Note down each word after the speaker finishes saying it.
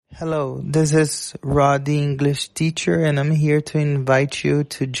Hello, this is Rod, the English teacher, and I'm here to invite you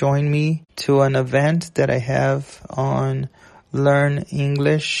to join me to an event that I have on Learn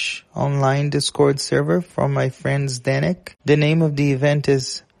English online Discord server from my friends Danik. The name of the event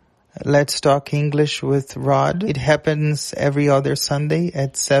is Let's Talk English with Rod. It happens every other Sunday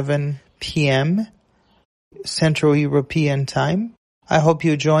at 7 p.m. Central European Time. I hope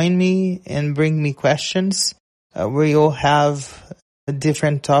you join me and bring me questions. We'll have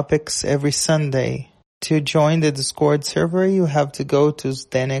different topics every Sunday. To join the Discord server, you have to go to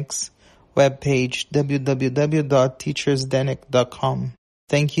Zdenek's webpage, www.teachersdenek.com.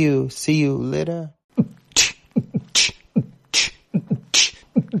 Thank you. See you later.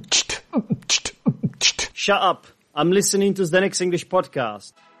 Shut up. I'm listening to Zdenek's English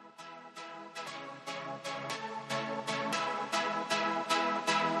podcast.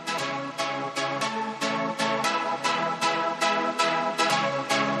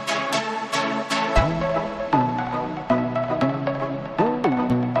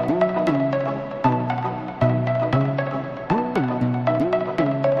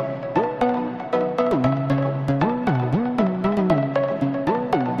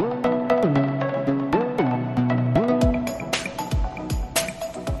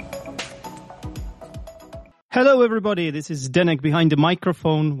 Hello everybody, this is Zdenek behind the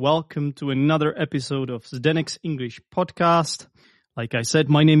microphone. Welcome to another episode of Zdenek's English podcast. Like I said,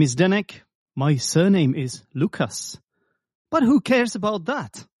 my name is Zdenek. My surname is Lucas. But who cares about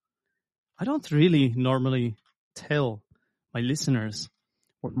that? I don't really normally tell my listeners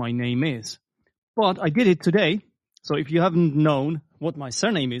what my name is. But I did it today. So if you haven't known what my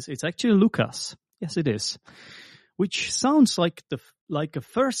surname is, it's actually Lucas. Yes, it is. Which sounds like a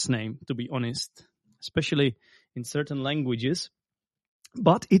first name, to be honest. Especially in certain languages.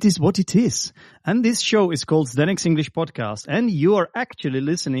 But it is what it is. And this show is called Zdenek's English Podcast. And you are actually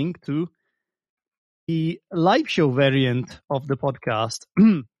listening to the live show variant of the podcast.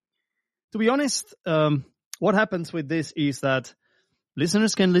 To be honest, what happens with this is that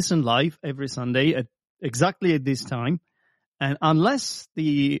listeners can listen live every Sunday at exactly at this time. And unless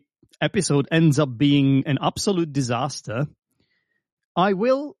the episode ends up being an absolute disaster, I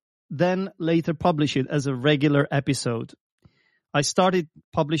will then later publish it as a regular episode. I started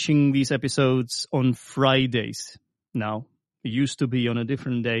publishing these episodes on Fridays now. It used to be on a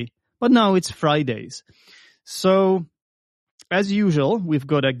different day, but now it's Fridays. So, as usual, we've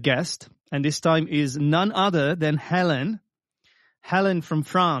got a guest, and this time is none other than Helene. Helene from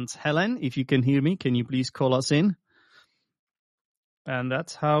France. Helene, if you can hear me, can you please call us in? And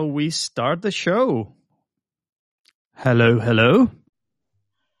that's how we start the show. Hello, hello.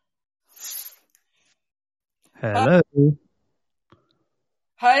 Hello.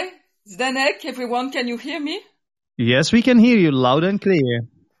 Hi, Zdenek, everyone, can you hear me? Yes, we can hear you loud and clear.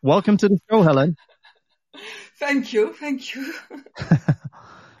 Welcome to the show, Helene. Thank you.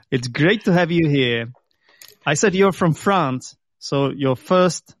 It's great to have you here. I said you're from France, so your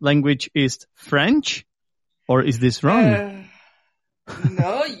first language is French, or is this wrong?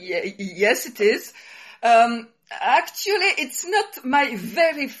 No, yes it is. Actually, it's not my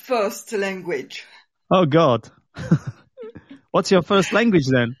very first language. Oh, God. What's your first language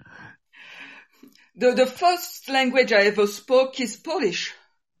then? The first language I ever spoke is Polish.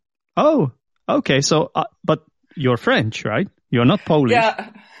 Oh, okay. So, but you're French, right? You're not Polish.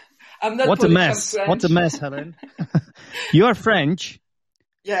 Yeah, I'm not What Polish, a mess. I'm French. What a mess, Helene. You are French.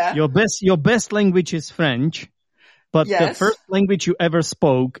 Yeah. Your best language is French, but Yes. the first language you ever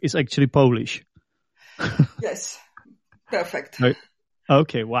spoke is actually Polish. Yes. Perfect.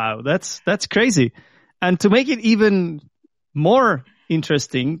 Okay, wow. That's crazy. And to make it even more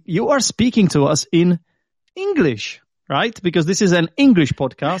interesting, you are speaking to us in English, right? Because this is an English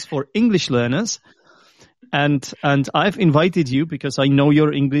podcast for English learners. And I've invited you because I know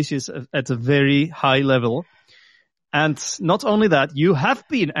your English is at a very high level. And not only that, you have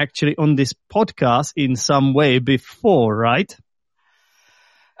been actually on this podcast in some way before, right?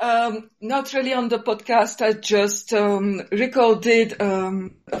 Not really on the podcast. I just recorded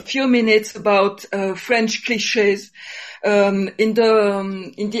a few minutes about French clichés in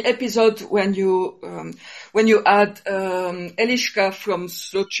the episode when you had Eliška from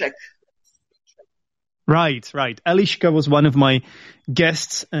Sloček. Right. Eliška was one of my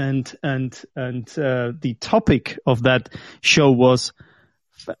guests, and the topic of that show was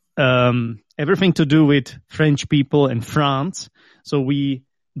everything to do with French people and France. So we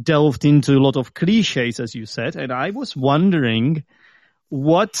delved into a lot of cliches, as you said, and I was wondering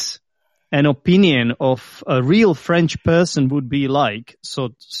what an opinion of a real French person would be like,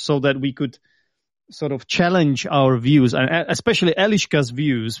 so that we could sort of challenge our views, and especially Eliška's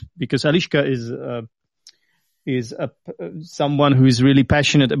views, because Eliška is someone who is really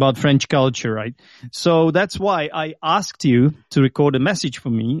passionate about French culture, right? So that's why I asked you to record a message for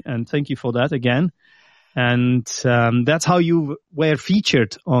me, and thank you for that again. And that's how you were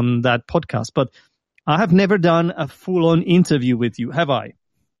featured on that podcast. But I have never done a full-on interview with you, have I?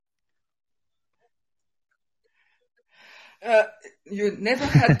 You never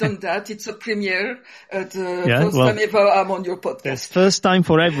had done that. It's a premiere. First time ever I'm on your podcast. It's first time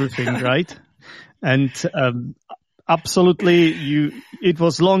for everything, right? And absolutely, it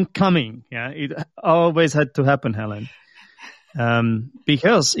was long coming. Yeah, it always had to happen, Helene.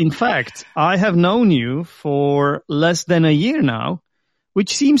 Because, in fact, I have known you for less than a year now,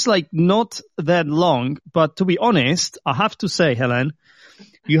 which seems like not that long. But to be honest, I have to say, Helene,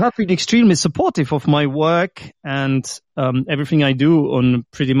 you have been extremely supportive of my work and everything I do on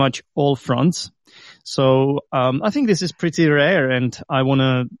pretty much all fronts. So I think this is pretty rare, and I want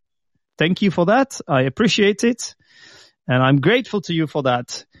to thank you for that. I appreciate it, and I'm grateful to you for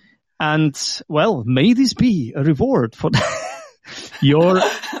that. And, well, may this be a reward for that.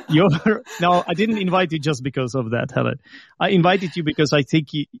 No, I didn't invite you just because of that, Helene. I invited you because I think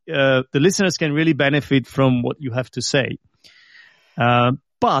the listeners can really benefit from what you have to say.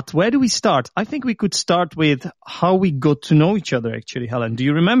 But where do we start? I think we could start with how we got to know each other, actually, Helene. Do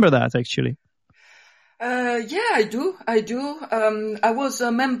you remember that, actually? Yeah, I do. I was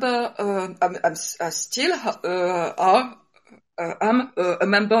a member, I still am a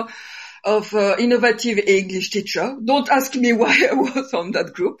member of Innovative English Teacher. Don't ask me why I was on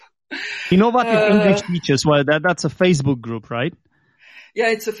that group. Innovative English Teachers, well, that's a Facebook group, right? Yeah,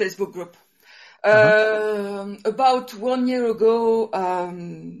 it's a Facebook group. About 1 year ago,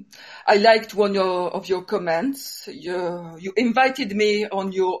 I liked one of your comments. You invited me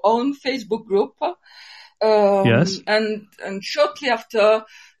on your own Facebook group. Yes. And shortly after,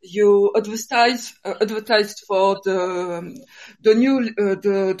 you advertised for the new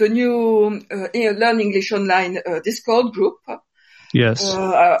Learn English Online Discord group. Yes.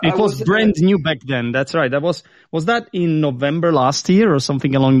 It was brand new back then. That's right. Was that in November last year or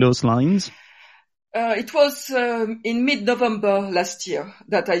something along those lines? It was in mid-November last year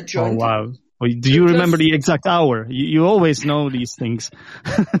that I joined. Oh, wow. Do you remember the exact hour? You always know these things.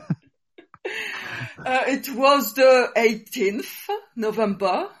 It was the 18th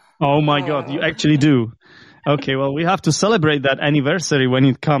November. Oh, my God. You actually do. Okay, well, we have to celebrate that anniversary when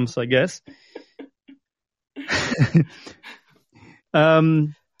it comes, I guess.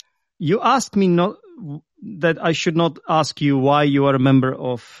 You asked me that I should not ask you why you are a member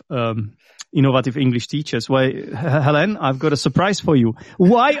of Innovative English Teachers. Why, Helene, I've got a surprise for you.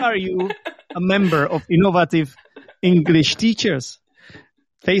 Why are you a member of Innovative English Teachers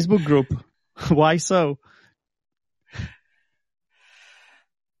Facebook group? Why so?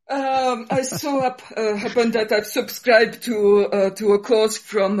 I happened that I've subscribed to a course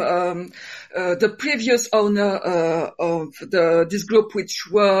from the previous owner of this group, which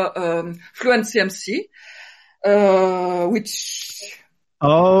were Fluency MC, which.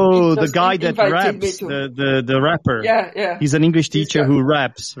 Oh, the guy that raps, the rapper. Yeah. He's an English teacher who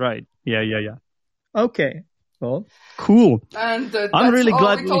raps, right? Yeah. Okay. Well, cool. And I'm really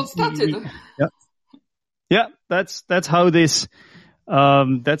glad it all started. Yeah. That's how this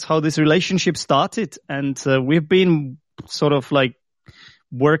relationship started, and we've been sort of like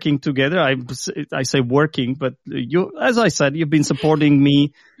working together. I say working, but you, as I said, you've been supporting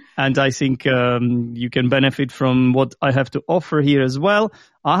me. And I think you can benefit from what I have to offer here as well.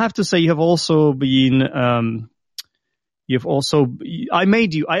 I have to say, I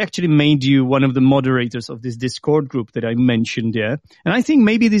actually made you one of the moderators of this Discord group that I mentioned there. And I think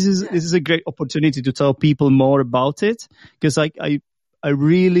maybe this is a great opportunity to tell people more about it, because I'm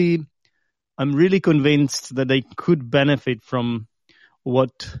really convinced that they could benefit from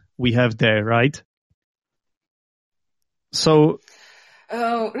what we have there, right? So.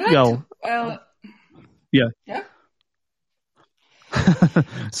 Right. Yeah.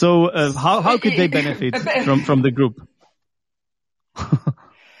 So, how could they benefit from the group?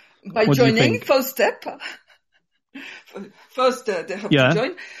 By joining, first step. First, they have to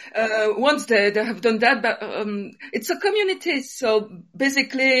join. Once they have done that, but it's a community, so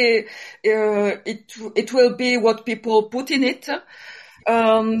basically, it will be what people put in it.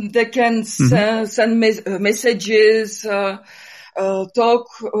 They can send messages. Talk,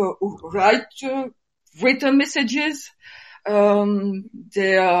 write written messages.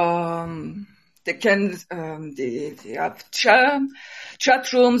 They have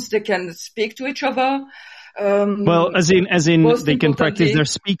chat rooms. They can speak to each other. Well, as in, they can practice their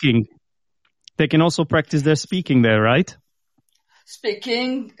speaking. They can also practice their speaking there, right?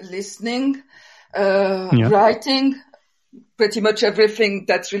 Speaking, listening, writing, pretty much everything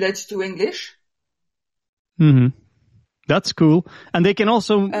that relates to English. Mm-hmm. That's cool. And they can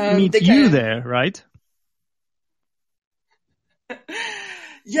also meet you there, right?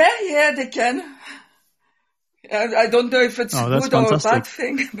 Yeah, they can. I don't know if it's good or a bad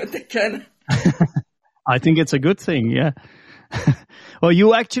thing, but they can. I think it's a good thing, yeah. Well,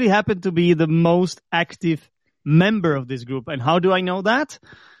 you actually happen to be the most active member of this group. And how do I know that?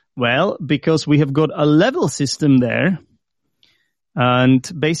 Well, because we have got a level system there. And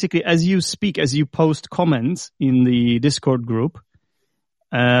basically, as you speak, as you post comments in the Discord group,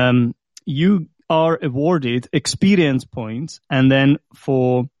 you are awarded experience points. And then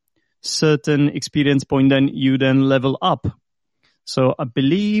for certain experience point, then you then level up. So I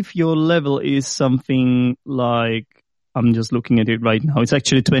believe your level is something like, I'm just looking at it right now. It's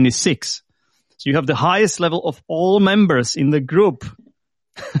actually 26. So you have the highest level of all members in the group.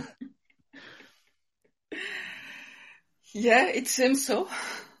 Yeah, it seems so.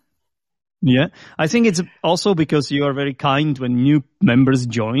 Yeah, I think it's also because you are very kind when new members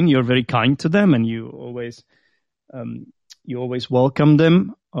join. You're very kind to them, and you always welcome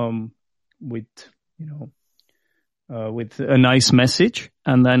them with with a nice message.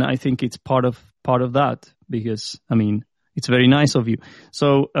 And then I think it's part of that, because I mean it's very nice of you.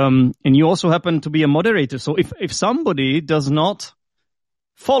 So and you also happen to be a moderator. So if somebody does not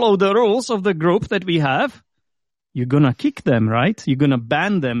follow the rules of the group that we have, you're gonna kick them, right? You're gonna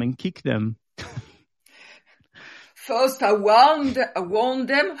ban them and kick them. First, I warned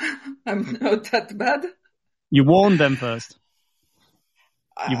them. I'm not that bad. You warn them first.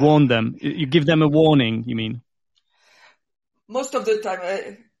 You warn them. You give them a warning, you mean? Most of the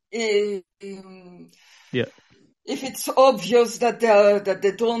time, yeah. If it's obvious that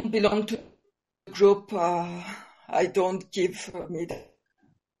they don't belong to the group, I don't give me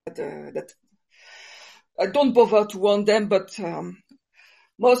that. I don't bother to warn them, but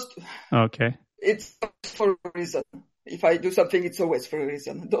Okay. It's for a reason. If I do something, it's always for a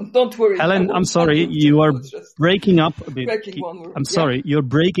reason. Don't worry. Helen, I'm sorry, you are breaking up a bit. I'm sorry, you're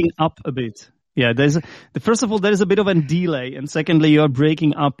breaking up a bit. Yeah, first of all, there is a bit of a delay, and secondly, you're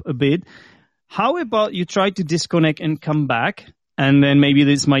breaking up a bit. How about you try to disconnect and come back, and then maybe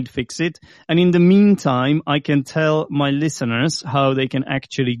this might fix it. And in the meantime, I can tell my listeners how they can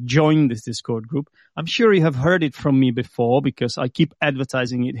actually join this Discord group. I'm sure you have heard it from me before because I keep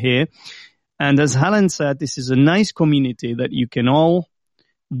advertising it here. And as Helen said, this is a nice community that you can all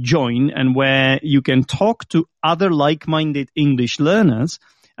join and where you can talk to other like-minded English learners.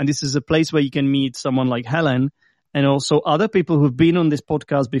 And this is a place where you can meet someone like Helen and also other people who've been on this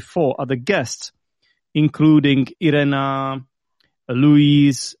podcast before, other guests, including Irena.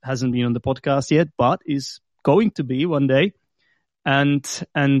 Louise hasn't been on the podcast yet, but is going to be one day. And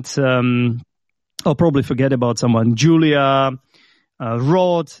I'll probably forget about someone. Julia,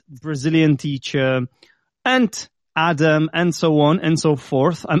 Rod, Brazilian teacher, and Adam, and so on and so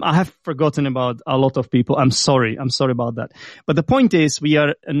forth. I have forgotten about a lot of people. I'm sorry about that. But the point is, we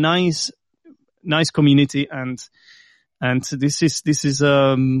are a nice community, and this is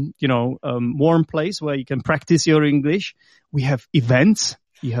warm place where you can practice your English. We have events.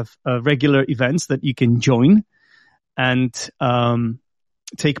 You have regular events that you can join and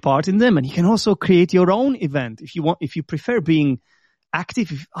take part in them. And you can also create your own event if you want. If you prefer being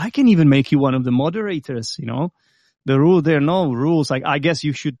active, I can even make you one of the moderators. There are no rules. I guess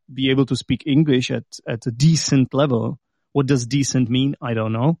you should be able to speak English at a decent level. What does decent mean? I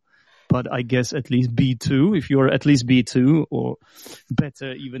don't know. But I guess at least B2. If you're at least B2 or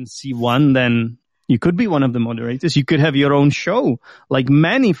better, even C1, then you could be one of the moderators. You could have your own show, like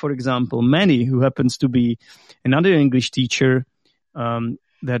Manny, for example. Manny, who happens to be another English teacher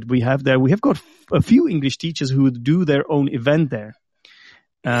that we have there. We have got a few English teachers who would do their own event there.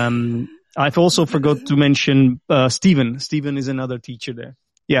 I've also forgot to mention Stephen. Stephen is another teacher there.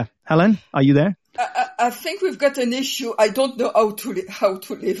 Yeah, Helen, are you there? I think we've got an issue. I don't know how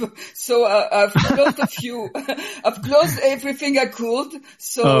to live. So I've closed I've closed everything I could.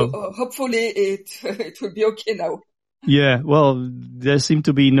 So hopefully it will be okay now. Yeah, well, there seemed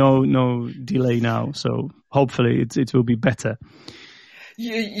to be no delay now. So hopefully it will be better.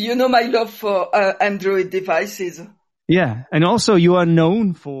 You know my love for Android devices. Yeah, and also you are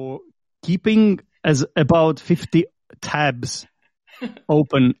known for keeping about 50 tabs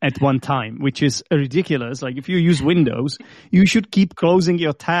open at one time, which is ridiculous. Like if you use Windows, you should keep closing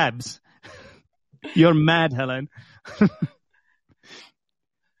your tabs. You're mad, Helen.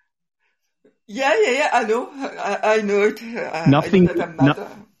 Yeah, I know. I know it. Nothing.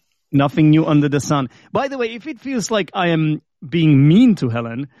 Nothing new under the sun. By the way, if it feels like I am being mean to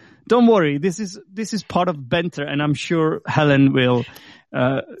Helen, don't worry. This is part of banter, and I'm sure Helen will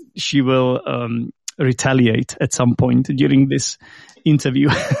retaliate at some point during this interview.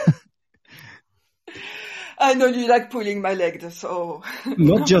 I know you like pulling my leg, so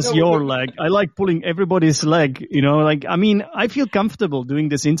not just your leg. I like pulling everybody's leg. I feel comfortable doing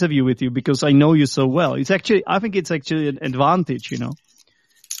this interview with you because I know you so well. I think it's actually an advantage,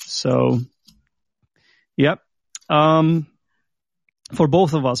 So, yeah. For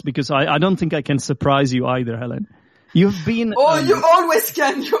both of us, because I don't think I can surprise you either, Helen. You've been... Oh, you always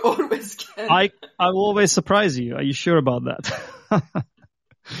can. You always can. I will always surprise you. Are you sure about that?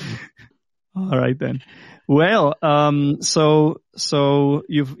 All right, then. Well, so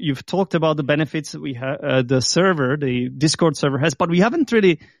you've talked about the benefits that we have, the Discord server has, but we haven't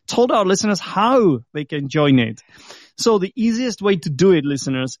really told our listeners how they can join it. So the easiest way to do it,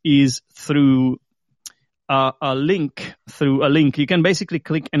 listeners, is through a link. You can basically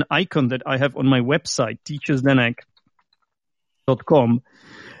click an icon that I have on my website, teachersdenek.com,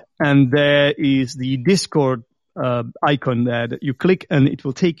 and there is the Discord icon there that you click, and it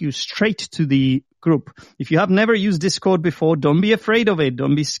will take you straight to the group. If you have never used Discord before, don't be afraid of it.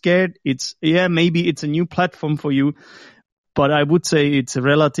 Don't be scared. Maybe it's a new platform for you, but I would say it's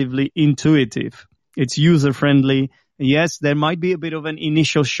relatively intuitive. It's user-friendly. Yes, there might be a bit of an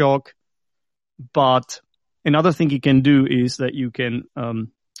initial shock, but another thing you can do is that you can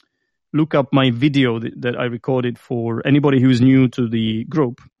look up my video that I recorded for anybody who's new to the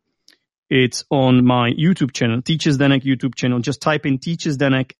group. It's on my YouTube channel, Teachers Denek YouTube channel. Just type in Teachers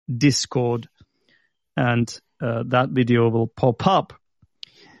Denek Discord, and that video will pop up.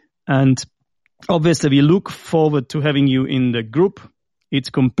 And obviously, we look forward to having you in the group. It's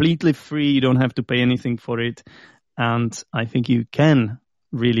completely free. You don't have to pay anything for it. And I think you can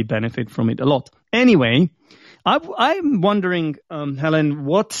really benefit from it a lot. Anyway, I'm wondering, Helen,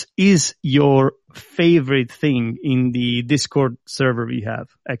 what is your favorite thing in the Discord server we have,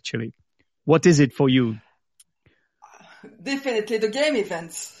 actually? What is it for you? Definitely the game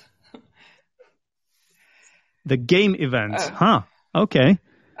events. The game events, okay.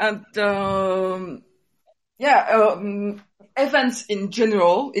 And events in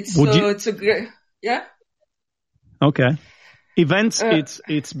general. It's a great, yeah. Okay, events.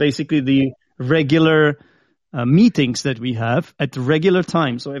 It's basically the regular meetings that we have at regular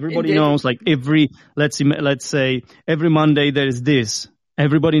time, so everybody knows. Like let's say every Monday there is this.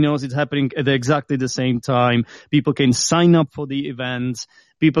 Everybody knows it's happening at exactly the same time. People can sign up for the events.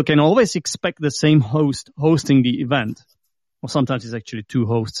 People can always expect the same host hosting the event. Or sometimes it's actually two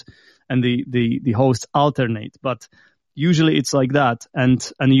hosts, and the hosts alternate. But usually it's like that. And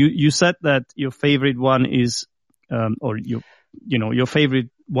you said that your favorite one is, your favorite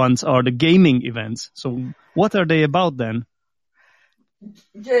ones are the gaming events. So what are they about then?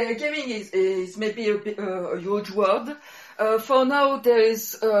 Yeah, gaming is maybe a huge word. For now, there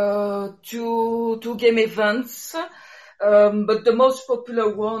is two game events, but the most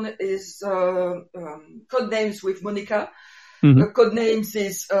popular one is Codenames with Monica. Mm-hmm. Codenames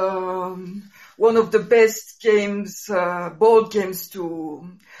is one of the best games, board games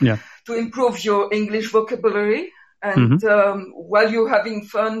to improve your English vocabulary. And while you're having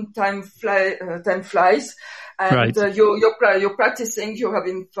fun, time flies, and you're practicing, you're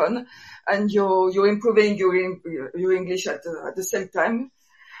having fun, and you're improving your English at the same time,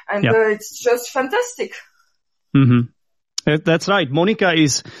 and it's just fantastic. Mm-hmm. That's right. Monica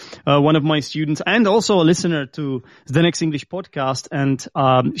is one of my students and also a listener to the Next English podcast, and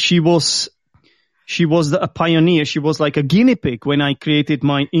she was a pioneer. She was like a guinea pig when I created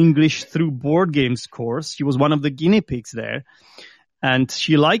my English through board games course. She was one of the guinea pigs there, and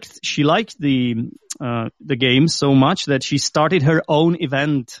she liked the game so much that she started her own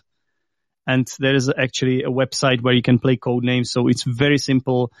event. And there is actually a website where you can play Codenames. So it's very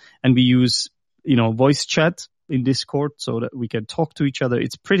simple, and we use voice chat in Discord so that we can talk to each other.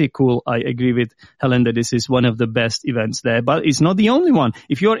 It's pretty cool. I agree with Helen that this is one of the best events there, but it's not the only one.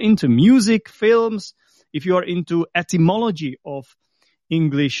 If you're into music, films, if you're into etymology of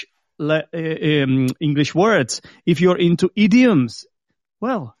English words, if you're into idioms,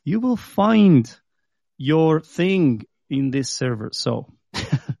 well, you will find your thing in this server. So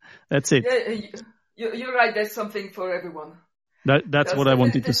that's it. Yeah, you're right. There's something for everyone. That's what I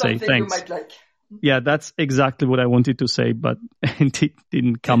wanted to say. Thanks. You might like. Yeah, that's exactly what I wanted to say, but it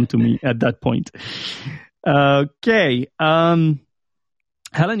didn't come to me at that point. Okay. Helen,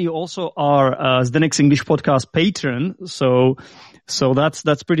 you also are the Next English podcast patron. So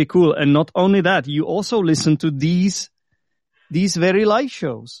that's pretty cool. And not only that, you also listen to these these very live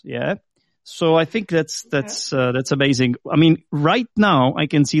shows. Yeah. So I think that's amazing. I mean, right now I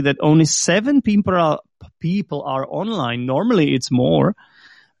can see that only 7 people are online. Normally it's more,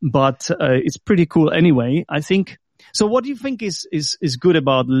 but it's pretty cool anyway. I think. So what do you think is good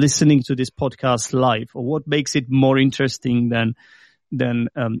about listening to this podcast live, or what makes it more interesting than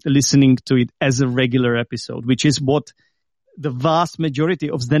listening to it as a regular episode, which is what the vast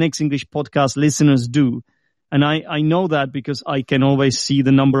majority of Zdenek's English podcast listeners do. And I know that because I can always see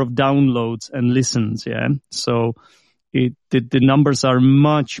the number of downloads and listens. Yeah. So the numbers are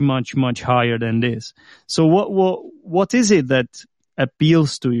much, much, much higher than this. So what is it that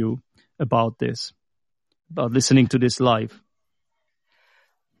appeals to you about this, about listening to this live?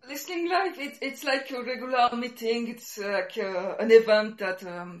 Listening live, it's like a regular meeting. It's like an event that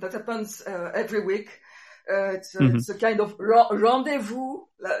happens every week. It's a kind of rendezvous.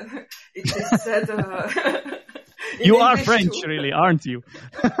 It is said. You are French, too. Really, aren't you?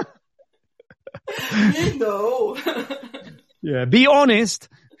 You know. Yeah, be honest.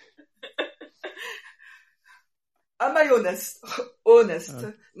 Am I honest? Honest.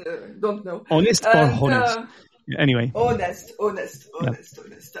 Don't know. Honest or honest? Anyway. Honest.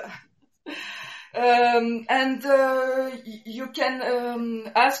 And you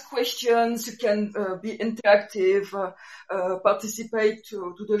can ask questions, you can be interactive, participate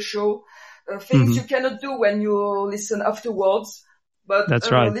to the show. Things you cannot do when you listen afterwards. But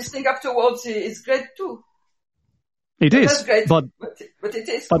that's right. Listening afterwards is great too. It is. That's great, but it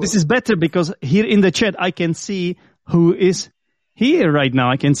is. But cool. This is better because here in the chat I can see who is here right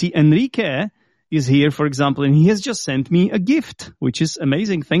now. I can see Enrique is here, for example, and he has just sent me a gift, which is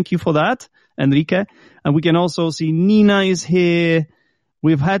amazing. Thank you for that, Enrique. And we can also see Nina is here.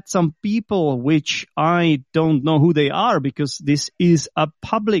 We've had some people which I don't know who they are because this is a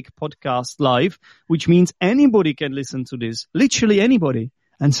public podcast live, which means anybody can listen to this, literally anybody.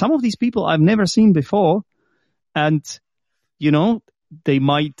 And some of these people I've never seen before. And, you know, they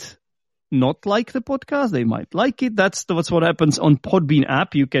might not like the podcast. They might like it. That's what happens on Podbean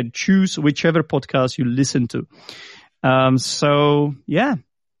app. You can choose whichever podcast you listen to. So, yeah.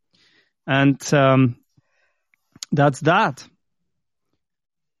 And that's that.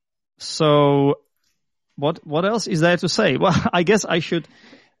 So what else is there to say? Well, I guess I should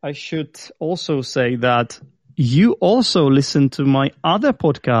also say that you also listen to my other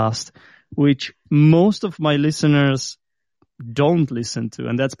podcast, which most of my listeners don't listen to.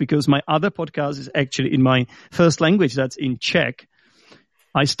 And that's because my other podcast is actually in my first language. That's in Czech.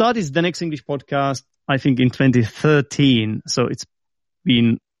 I started Zdenek's English podcast, I think in 2013. So has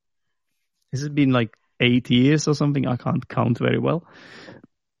it been like 8 years or something? I can't count very well.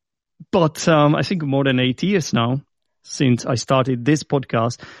 But I think more than 8 years now since I started this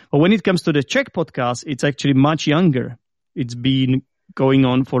podcast. But when it comes to the Czech podcast, it's actually much younger. It's been going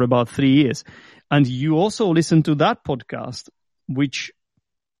on for about 3 years. And you also listen to that podcast, which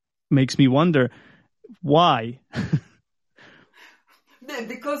makes me wonder why.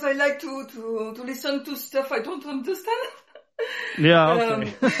 Because I like to listen to stuff I don't understand. Yeah,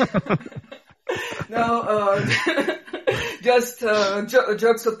 okay. No, just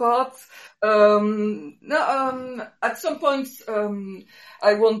jokes apart. At some point,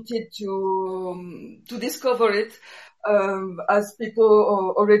 I wanted to discover it. As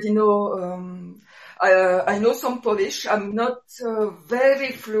people already know, I know some Polish. I'm not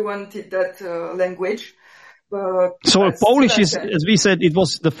very fluent in that language. But so Polish is, as we said, it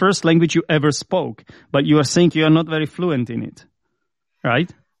was the first language you ever spoke, but you are saying you are not very fluent in it, right?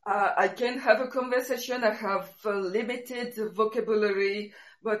 I can have a conversation. I have limited vocabulary,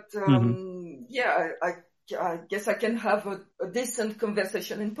 but yeah, I guess I can have a decent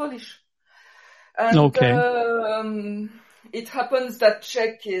conversation in Polish. And, okay. It happens that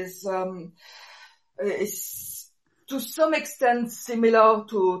Czech is to some extent similar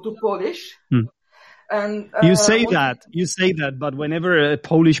to Polish. And you say that, but whenever a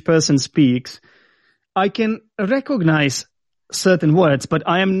Polish person speaks, I can recognize certain words, but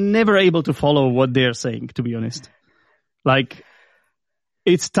I am never able to follow what they're saying, to be honest. Like,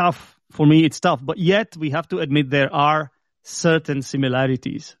 it's tough. For me, it's tough. But yet, we have to admit there are certain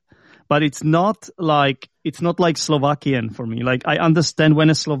similarities. But it's not like Slovakian for me. Like, I understand when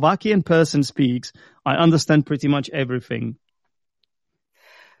a Slovakian person speaks, I understand pretty much everything.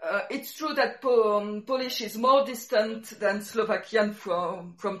 It's true that Polish is more distant than Slovakian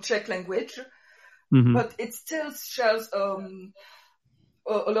from Czech language. Mm-hmm. But it still shares a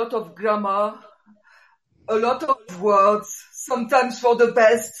lot of grammar, a lot of words, sometimes for the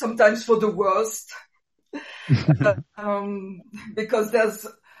best, sometimes for the worst. Because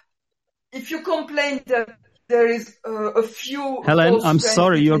if you complain that there is a few Helen, false I'm friends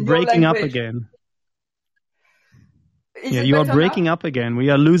sorry, you're between your breaking up language. again. Is Yeah, it you are better breaking now? up again. We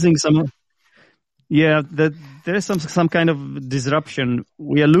are losing some. Yeah, there is some kind of disruption.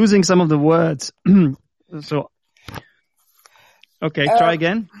 We are losing some of the words. So, okay, try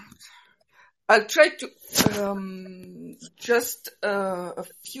again. I'll try to just a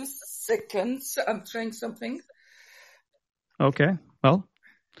few seconds. I'm trying something. Okay, well,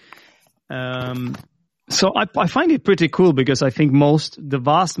 so I find it pretty cool because I think the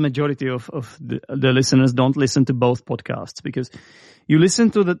vast majority of the listeners don't listen to both podcasts, because you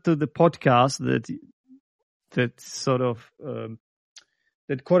listen to the podcast that sort of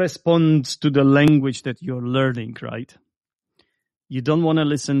that corresponds to the language that you're learning, right? You don't want to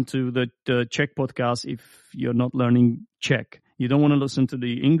listen to the Czech podcast if you're not learning Czech. You don't want to listen to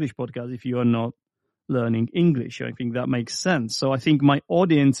the English podcast if you are not learning English. I think that makes sense. So I think my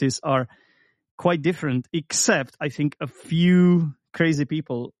audiences are quite different, except I think a few crazy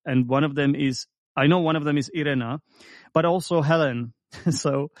people. And I know one of them is Irena, but also Helen.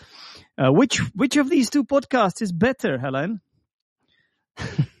 So which of these two podcasts is better, Helen?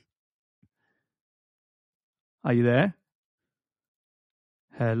 Are you there?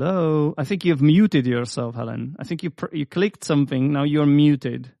 Hello. I think you've muted yourself, Helen. I think you clicked something. Now you're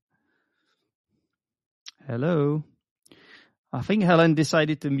muted. Hello. I think Helen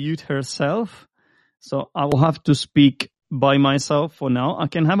decided to mute herself. So I will have to speak by myself for now. I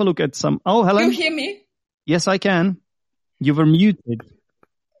can have a look at some. Oh, Helen. You hear me? Yes, I can. You were muted.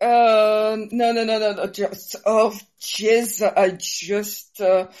 No. Just, oh, jeez.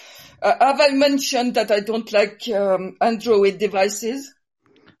 Have I mentioned that I don't like Android devices?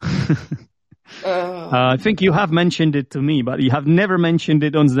 I think you have mentioned it to me, but you have never mentioned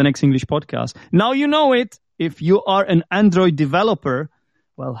it on the Next English podcast. Now you know it. If you are an Android developer,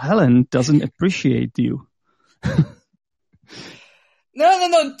 well, Helen doesn't appreciate you.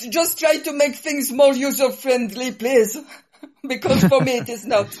 No. Just try to make things more user-friendly, please. Because for me it is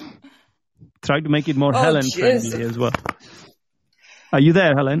not. Try to make it more Helen-friendly as well. Are you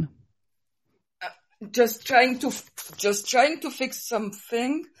there, Helen? Just trying to fix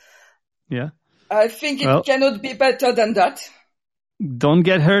something. Yeah. I think it cannot be better than that. Don't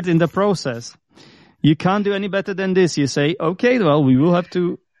get hurt in the process. You can't do any better than this. You say, okay, well, we will have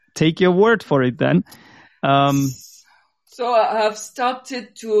to take your word for it then. So I have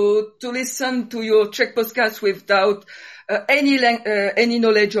started to listen to your Czech podcast without any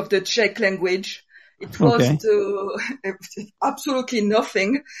knowledge of the Czech language. It was absolutely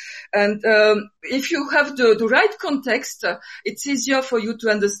nothing. And if you have the right context, it's easier for you to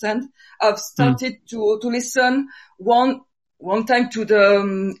understand. I've started to listen one time to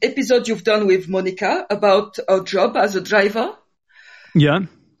the episode you've done with Monica about her job as a driver. Yeah,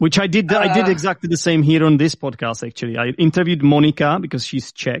 which I did. I did exactly the same here on this podcast, actually. I interviewed Monica because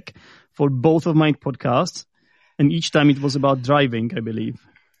she's Czech for both of my podcasts. And each time it was about driving, I believe.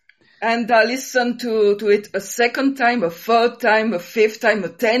 And I listened to it a second time, a third time, a fifth time, a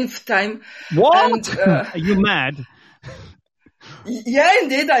 10th time. What? And, are you mad? Yeah,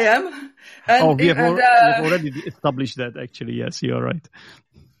 indeed, I am. And, we have already established that, actually. Yes, you're right.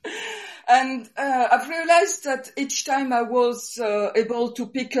 And I've realized that each time I was able to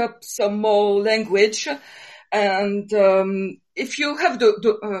pick up some more language. And if you have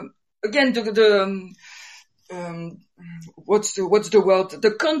what's the word?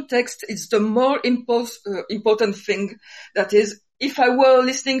 The context is the more important thing. That is, if I were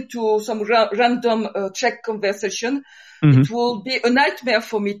listening to some random Czech conversation, it will be a nightmare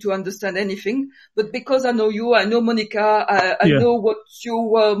for me to understand anything. But because I know you, I know Monica, I know what you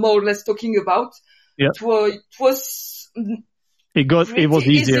were more or less talking about. Yeah. It was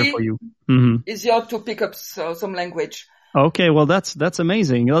easier for you. Easier to pick up some language. Okay, well that's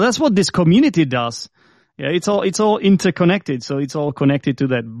amazing. Well, that's what this community does. Yeah, it's all interconnected. So it's all connected to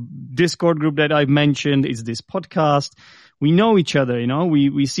that Discord group that I've mentioned. It's this podcast. We know each other,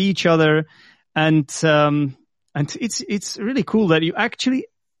 we see each other, and it's really cool that you actually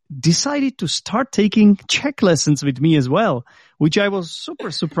decided to start taking Czech lessons with me as well, which I was super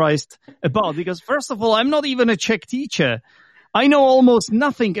surprised about, because first of all, I'm not even a Czech teacher. I know almost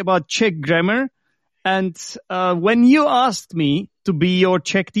nothing about Czech grammar. And when you asked me to be your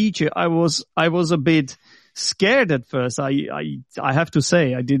Czech teacher, I was a bit scared at first. I have to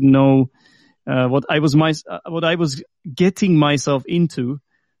say, I didn't know what I was getting myself into.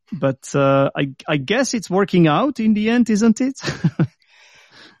 But I guess it's working out in the end, isn't it?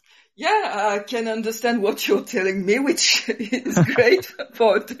 Yeah, I can understand what you're telling me, which is great.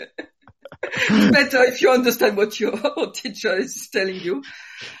 But it's better if you understand what your teacher is telling you.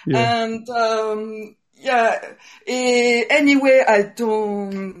 Yeah. And Yeah. Anyway, I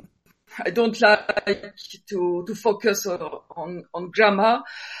don't like to focus on grammar,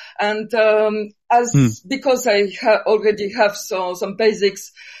 and because I already have some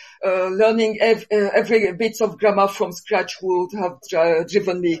basics. Learning every bit of grammar from scratch would have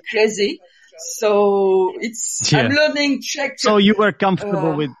driven me crazy. So I'm learning Czech. So you were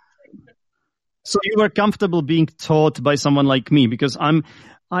comfortable So you were comfortable being taught by someone like me, because I'm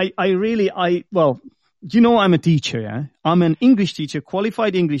a teacher, yeah? I'm an English teacher,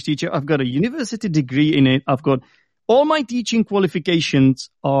 qualified English teacher. I've got a university degree in it. I've got all my teaching qualifications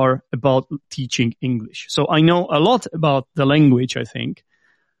are about teaching English. So I know a lot about the language, I think.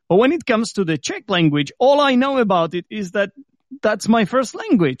 But when it comes to the Czech language, all I know about it is that that's my first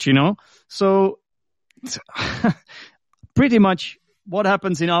language, you know? So pretty much what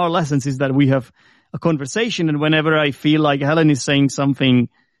happens in our lessons is that we have a conversation, and whenever I feel like Helen is saying something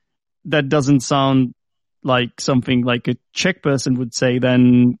that doesn't sound like something like a Czech person would say,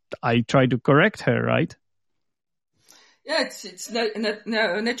 then I try to correct her, right? Yeah, it's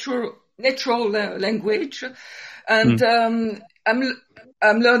natural language, and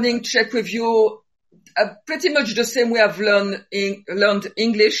I'm learning Czech with you pretty much the same way I've learned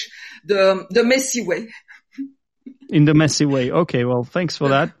English, the messy way. In the messy way. Okay, well, thanks for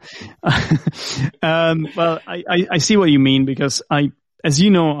that. Well, I see what you mean, because as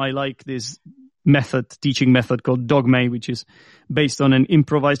you know, I like this teaching method called dogme, which is based on an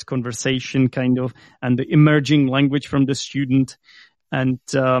improvised conversation kind of, and the emerging language from the student. And,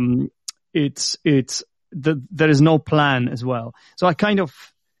 there is no plan as well. So I kind of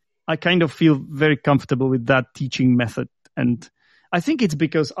feel very comfortable with that teaching method. And I think it's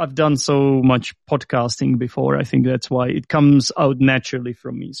because I've done so much podcasting before. I think that's why it comes out naturally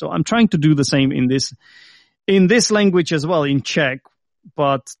from me. So I'm trying to do the same in this language as well, in Czech.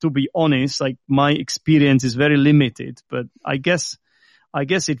 But to be honest, like, my experience is very limited, but I guess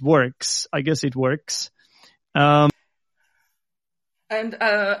it works. And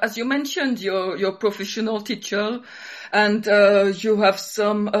as you mentioned, you're professional teacher, and you have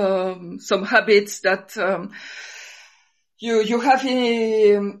some habits that you have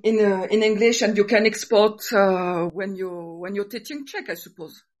in English, and you can export when you're teaching Czech, I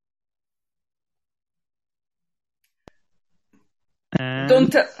suppose.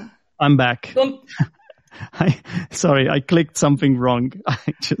 And I'm back. Sorry, I clicked something wrong.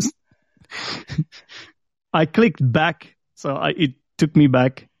 I clicked back, so it took me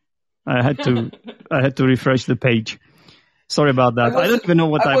back. I had to refresh the page. Sorry about that. I don't even know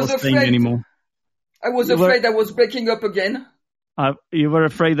what I was saying anymore. I was afraid I was breaking up again. You were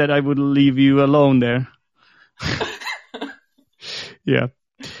afraid that I would leave you alone there. Yeah.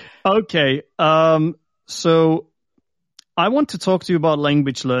 Okay. So I want to talk to you about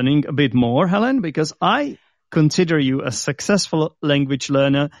language learning a bit more, Helen, because I consider you a successful language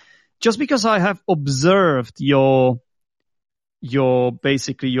learner just because I have observed your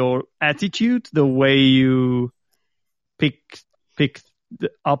attitude, the way you pick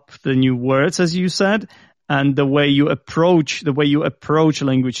up the new words, as you said, and the way you approach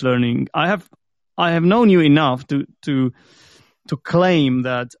language learning. I have known you enough to claim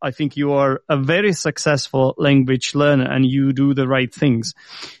that I think you are a very successful language learner and you do the right things.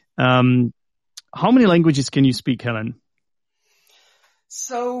 How many languages can you speak, Helen?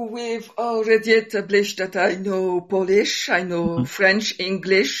 So we've already established that I know Polish, I know French,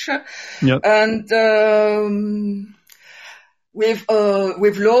 English, and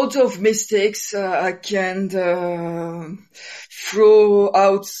with loads of mistakes, I can throw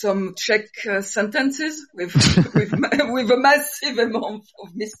out some Czech sentences with a massive amount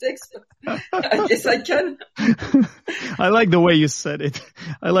of mistakes. I guess I can. I like the way you said it.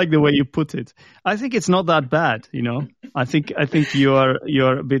 I like the way you put it. I think it's not that bad, you know. I think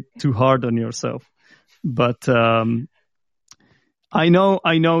you're a bit too hard on yourself. But I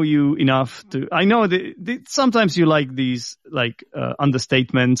know you enough I know that sometimes you like these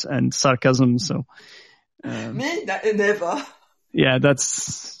understatements and sarcasm. So me, never. Yeah,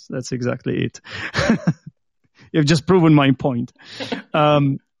 that's exactly it. You've just proven my point.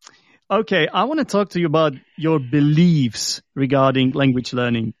 Okay, I want to talk to you about your beliefs regarding language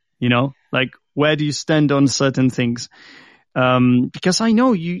learning. You know, like, where do you stand on certain things? Because I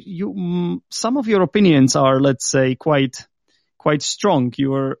know you some of your opinions are, let's say, quite strong.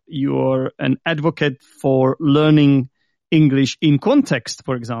 You're an advocate for learning English in context,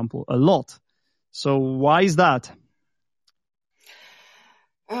 for example, a lot. So why is that?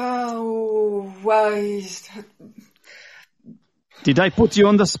 Oh, why is that? Did I put you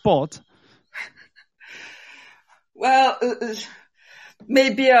on the spot? Well,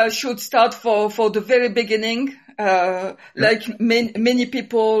 maybe I should start for the very beginning. Like many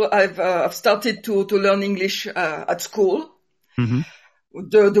people, I've started to learn English at school. Mm-hmm.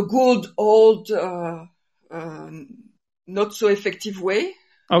 The good old, not so effective way.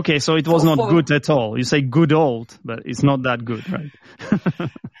 Okay, so it was not good at all. You say good old, but it's not that good, right?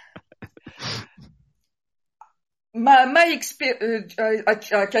 My experience,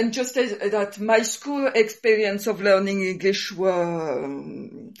 I can just say that my school experience of learning English were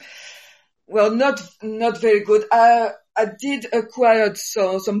not very good. I did acquire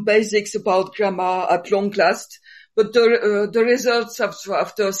some basics about grammar at long last, but the results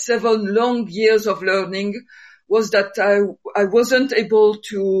after 7 long years of learning was that I wasn't able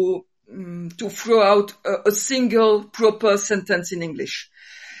to throw out a single proper sentence in English.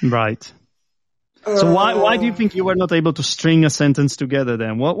 Right. So why do you think you were not able to string a sentence together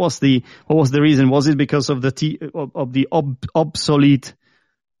then? What was the reason? Was it because of the obsolete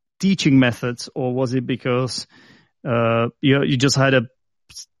teaching methods, or was it because you just had a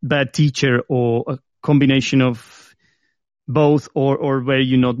bad teacher, or a combination of both, or were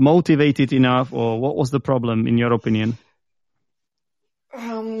you not motivated enough, or what was the problem in your opinion?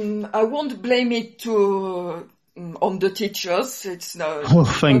 I won't blame it on the teachers. It's no. Oh,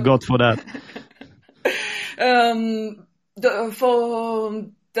 thank God for that.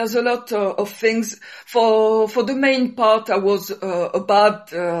 There's a lot of things. For the main part, I was a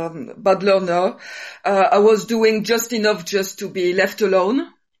bad learner. I was doing just enough just to be left alone.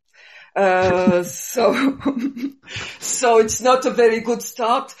 So it's not a very good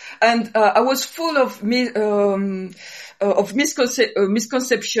start. And I was full of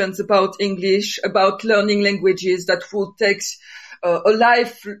misconceptions about English, about learning languages that would take a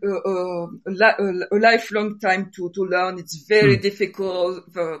lifelong time to learn. It's very difficult.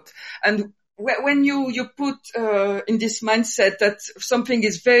 And when you put in this mindset that something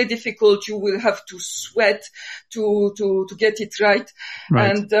is very difficult, you will have to sweat to get it right.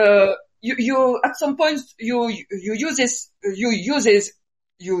 And you at some point you use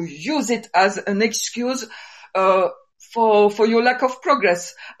it as an excuse for your lack of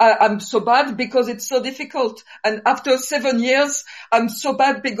progress. I'm so bad because it's so difficult, and after 7 years I'm so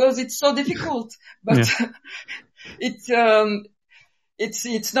bad because it's so difficult. But it's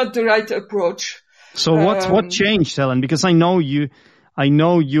not the right approach. So what changed, Helen? Because I know you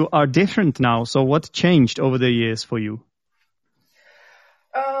are different now. So what changed over the years for you?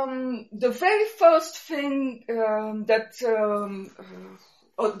 The very first thing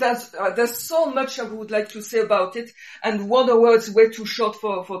there's so much I would like to say about it, and 1 hour is way too short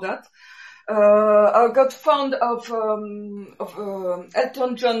for that. I got fond of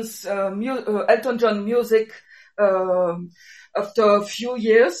Elton John music after a few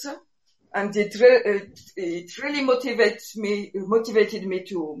years, and it really motivated me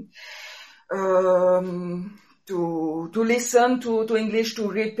to listen to English, to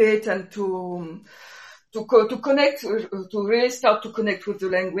repeat, and to connect, to really start to connect with the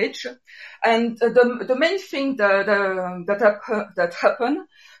language. And the main thing that happened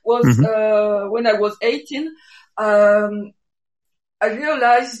was when I was 18. I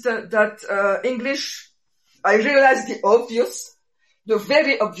realized that English. I realized the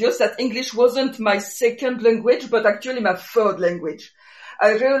very obvious, that English wasn't my second language, but actually my third language.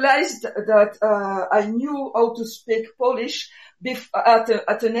 I realized that I knew how to speak Polish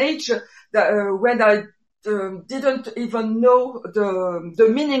at an age when I didn't even know the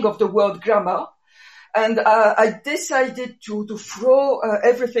meaning of the word grammar, and I decided to throw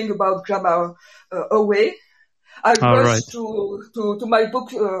everything about grammar away. I rushed to my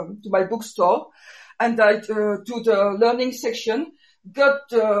bookstore, and I to the learning section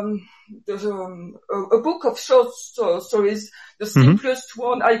got a book of short stories, the simplest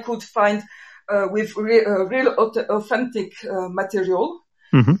one I could find, with real authentic material.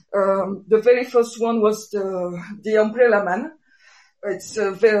 The very first one was the Umbrella Man. It's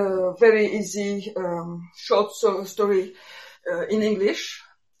a very, very easy short story in English.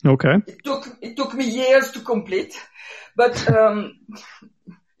 Okay. It took me years to complete, but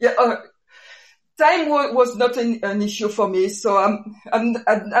time was not an issue for me. So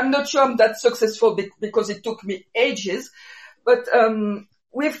I'm not sure I'm that successful because it took me ages. But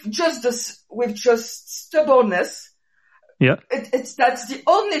with just stubbornness. Yeah. That's the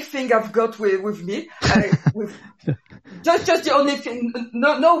only thing I've got with me. Just the only thing.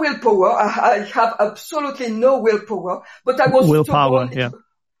 No willpower. I have absolutely no willpower. But I was willpower. stubborn. Yeah.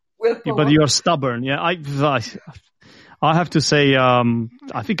 Willpower. But you're stubborn. Yeah. I have to say,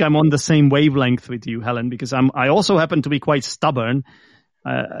 I think I'm on the same wavelength with you, Helen, because I also happen to be quite stubborn.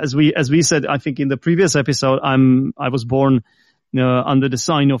 As we said, I think in the previous episode, I was born under the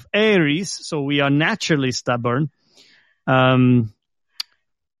sign of Aries, so we are naturally stubborn.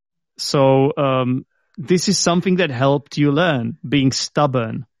 This is something that helped you learn, being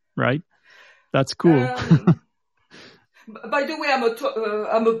stubborn, right? That's cool. By the way,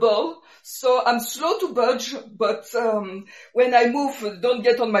 I'm a ball, so I'm slow to budge, but when I move, don't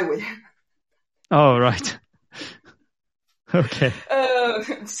get on my way. Oh, right. Okay.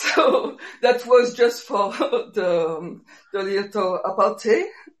 So that was just for the little aparté.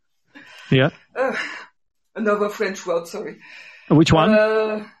 Yeah. Another French word, sorry. Which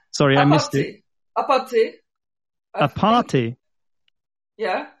one? Sorry, I missed it. Aparté. Aparté.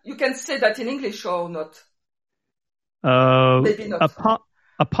 Yeah, you can say that in English or not. Maybe not.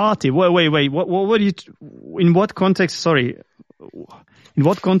 A party. Wait. What do you? In what context? Sorry. In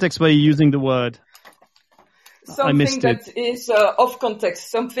what context were you using the word? I missed it. Something that is off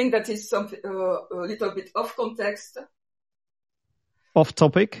context. Something that is a little bit off context. Off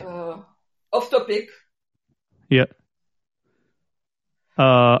topic. Off topic. Yeah.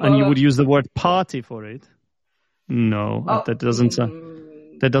 And you would use the word party for it. No, that doesn't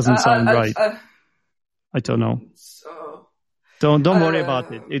sound. That doesn't sound right. I don't know. Don't worry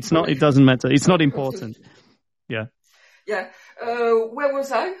about it. It's not. It doesn't matter. It's not important. Yeah. Yeah. Where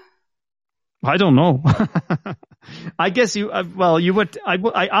was I? I don't know. I guess you. You were.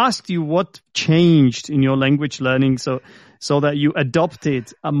 I asked you what changed in your language learning, so that you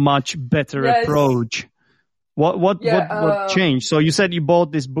adopted a much better approach. What changed? So you said you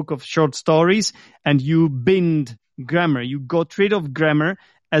bought this book of short stories and you binned grammar. You got rid of grammar,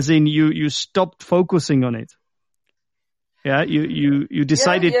 as in you stopped focusing on it. Yeah, you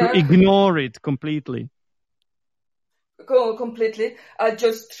decided to ignore it completely. Completely. I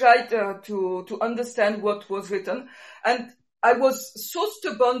just tried to understand what was written, and I was so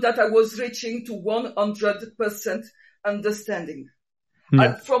stubborn that I was reaching to 100% understanding. Yeah.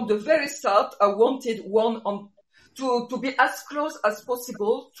 And from the very start, I wanted to be as close as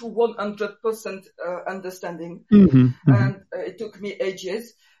possible to 100% understanding. And it took me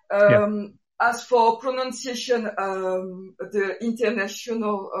ages. As for pronunciation, the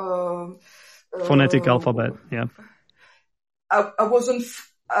international phonetic alphabet, yeah. I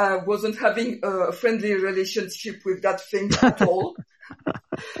wasn't having a friendly relationship with that thing at all.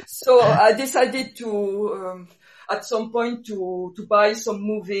 So I decided to, at some point, to buy some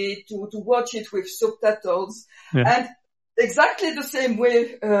movie, to watch it with subtitles. Yeah. And exactly the same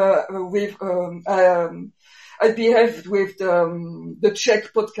way, I behaved with the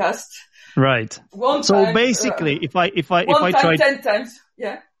Czech podcast. Right. Basically, if I try 10 times,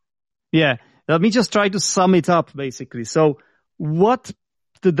 yeah. Yeah. Let me just try to sum it up, basically. So what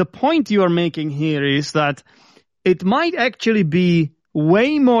the point you are making here is that it might actually be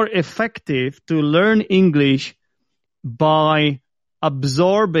way more effective to learn English by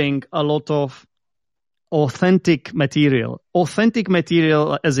absorbing a lot of authentic material. Authentic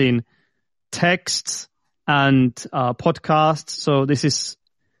material as in texts and podcasts. So this is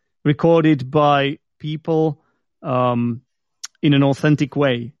recorded by people in an authentic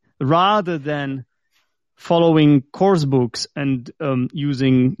way, rather than following course books and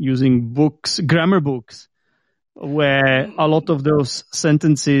using books, grammar books, where a lot of those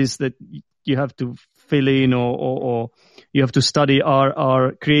sentences that you have to fill in or you have to study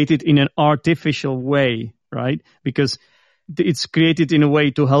are created in an artificial way, right? Because it's created in a way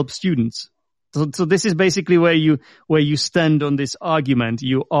to help students. So this is basically where you stand on this argument.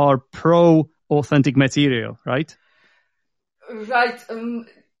 You are pro authentic material, right? Right.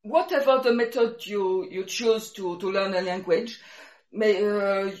 Whatever the method you choose to learn a language,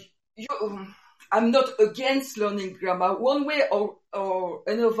 I'm not against learning grammar. One way or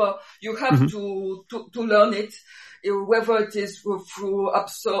another, you have to learn it, whether it is through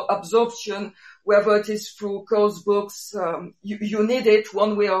absorption, whether it is through course books. You need it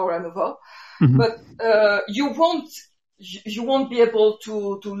one way or another. But you won't be able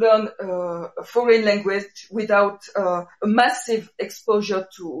to learn a foreign language without a massive exposure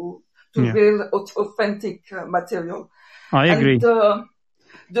to real authentic material. I agree. And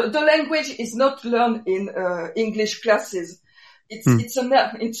the language is not learned in English classes. It's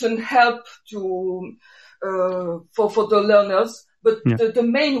an help to for the learners. But the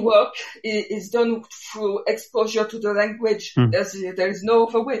main work is done through exposure to the language. There is no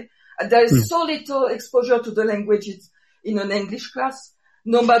other way. And there is so little exposure to the language in an English class.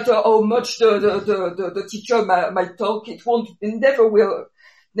 No matter how much the teacher might talk, it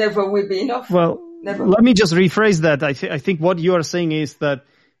never will be enough. Well, never. Let me just rephrase that. I think what you are saying is that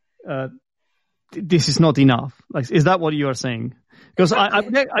this is not enough. Like, is that what you are saying? Because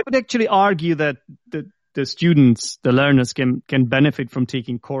exactly. I would actually argue that the students, the learners can benefit from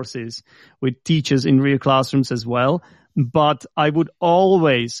taking courses with teachers in real classrooms as well. But I would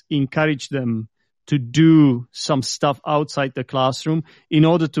always encourage them to do some stuff outside the classroom in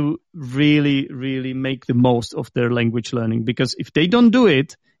order to really, really make the most of their language learning. Because if they don't do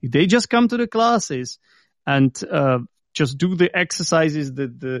it, if they just come to the classes and just do the exercises,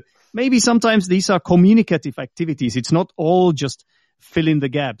 maybe sometimes these are communicative activities. It's not all just fill in the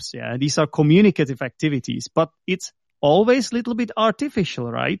gaps. Yeah, these are communicative activities, but it's always a little bit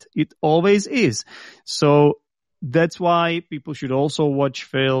artificial, right? It always is. So that's why people should also watch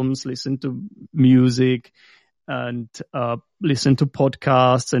films, listen to music, and listen to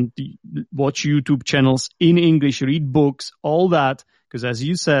podcasts and watch YouTube channels in English, read books, all that. Because as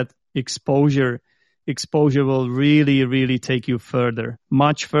you said, exposure will really, really take you further,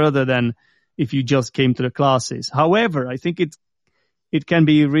 much further than if you just came to the classes. However, I think it can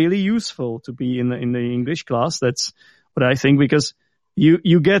be really useful to be in the English class. That's what I think, because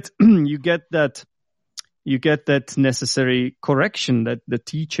you get that necessary correction that the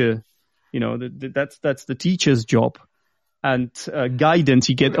teacher, that's the teacher's job, and guidance.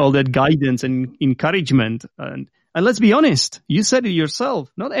 You get all that guidance and encouragement. And let's be honest, you said it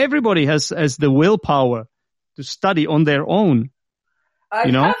yourself. Not everybody has the willpower to study on their own. I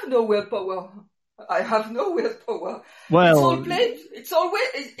have no willpower. Well, it's all play. It's always,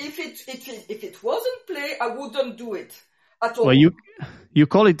 if it wasn't play, I wouldn't do it at all. Well, you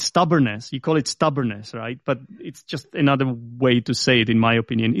call it stubbornness. Right? But it's just another way to say it, in my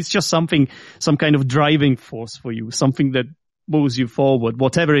opinion. It's just some kind of driving force for you, something that moves you forward,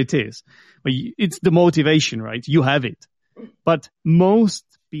 whatever it is. But it's the motivation, right? You have it. But most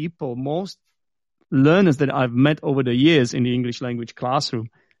learners that I've met over the years in the English language classroom,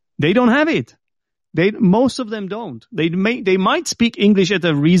 they don't have it. Most of them don't. They might speak English at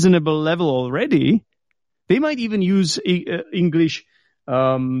a reasonable level already. They might even use English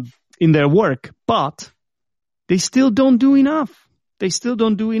in their work, but they still don't do enough.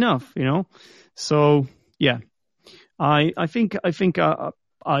 So yeah, I think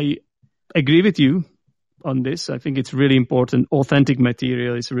I agree with you on this. I think it's really important. Authentic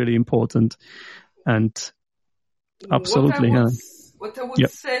material is really important, and absolutely. What I would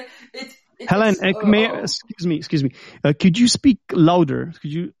say, Helene, excuse me. Could you speak louder?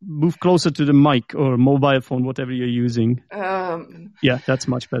 Could you move closer to the mic or mobile phone, whatever you're using? Yeah, that's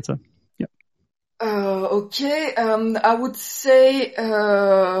much better. Yeah. Okay. I would say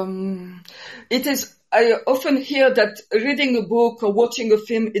it is. I often hear that reading a book or watching a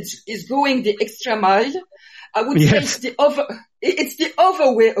film is going the extra mile. I would say it's the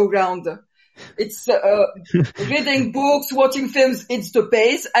other way around. It's reading books, watching films, it's the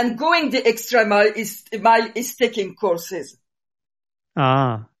base, and going the extra mile is taking courses.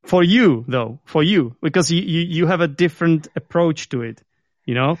 For you, because you have a different approach to it,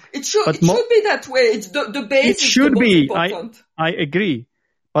 It should be that way. It's the base. It should be. Important. I agree.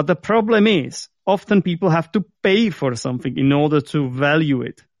 But the problem is, often people have to pay for something in order to value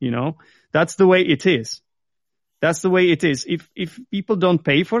it, That's the way it is. If people don't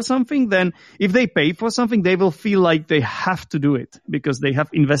pay for something, then if they pay for something, they will feel like they have to do it because they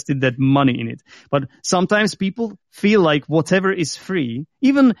have invested that money in it. But sometimes people feel like whatever is free,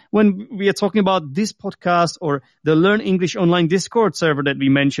 even when we are talking about this podcast or the Learn English Online Discord server that we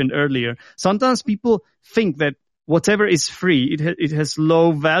mentioned earlier, sometimes people think that whatever is free, it has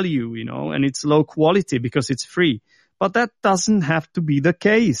low value, and it's low quality because it's free. But that doesn't have to be the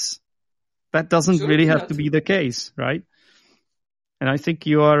case. That doesn't really have to be the case, right? And I think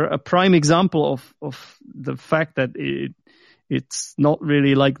you are a prime example of the fact that it's not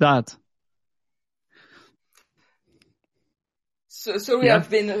really like that. So sorry, yeah.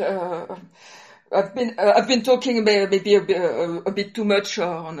 I've been talking maybe a bit too much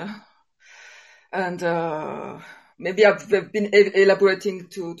and maybe I've been elaborating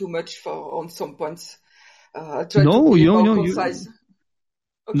too much on some points. Concise.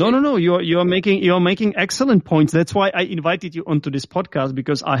 Okay. No. You're making excellent points. That's why I invited you onto this podcast,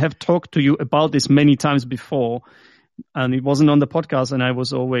 because I have talked to you about this many times before, and it wasn't on the podcast. And I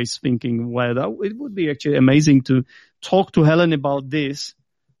was always thinking, it would be actually amazing to talk to Helene about this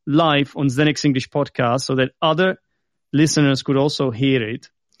live on Zdenek's English podcast, so that other listeners could also hear it.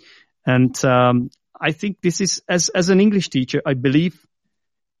 And I think this is, as an English teacher, I believe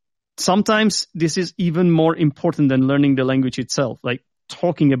sometimes this is even more important than learning the language itself. Like,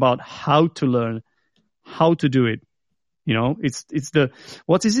 talking about how to learn, how to do it. It's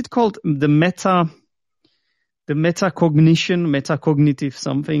what is it called? The metacognitive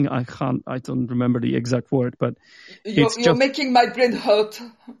something. I don't remember the exact word, but you're making my brain hurt.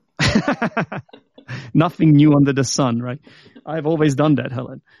 Nothing new under the sun, right? I've always done that,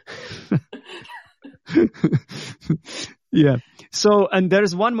 Helen. Yeah. So, and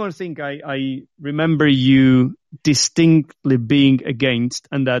there's one more thing I remember you distinctly being against,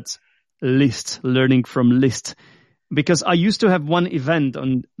 and that's lists, learning from lists. Because I used to have one event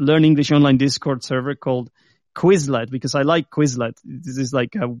on Learn English Online Discord server called Quizlet, because I like Quizlet. This is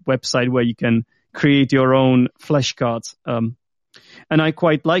like a website where you can create your own flashcards. And I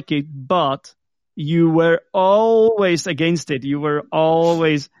quite like it, but you were always against it. You were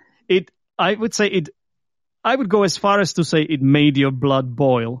always, I would go as far as to say it made your blood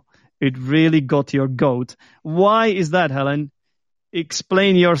boil. It really got your goat. Why is that, Helen?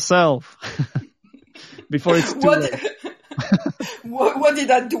 Explain yourself before it's too late. What did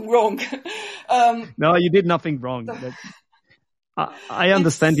I do wrong? No, you did nothing wrong. I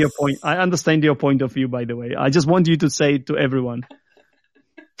understand your point. I understand your point of view, by the way. I just want you to say it to everyone.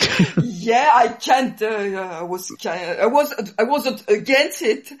 Yeah, I can't. I wasn't against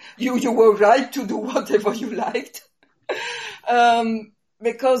it. You were right to do whatever you liked,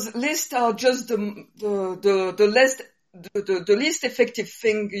 because lists are just the least effective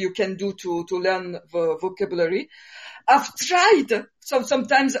thing you can do to learn the vocabulary. I've tried. So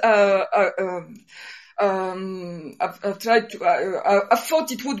sometimes I've tried to. I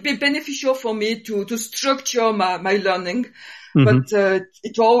thought it would be beneficial for me to structure my learning. But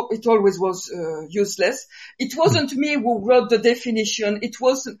it always was useless. It wasn't me who wrote the definition. It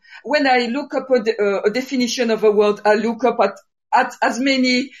was when I look up a definition of a word, I look up at as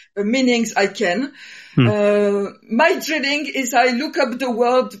many meanings I can. My drilling is I look up the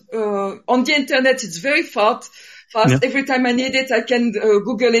word on the internet. It's very fast. Yeah. Every time I need it, I can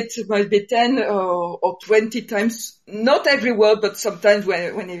Google it maybe 10 or 20 times. Not every word, but sometimes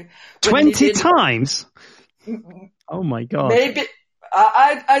when 20 times. Oh my God! Maybe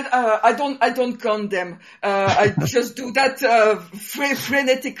I don't count them. I just do that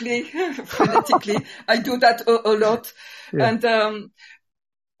frenetically. I do that a lot, yeah.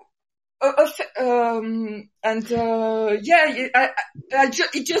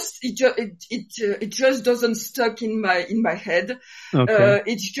 It just doesn't stuck in my head. Okay.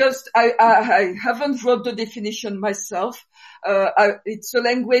 It's just I haven't wrote the definition myself. It's a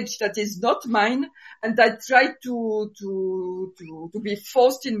language that is not mine, and I try to be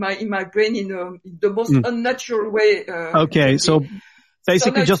forced in my brain in the most unnatural way. Okay, so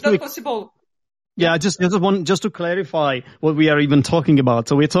basically, so no, it's not possible. Yeah, just to clarify what we are even talking about.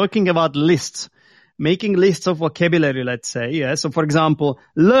 So we're talking about lists, making lists of vocabulary, let's say. Yeah. So for example,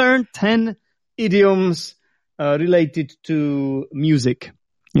 learn 10 idioms related to music.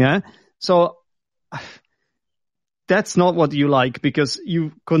 Yeah. So that's not what you like, because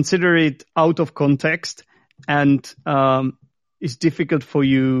you consider it out of context, and it's difficult for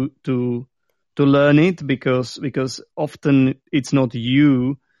you to learn it because often it's not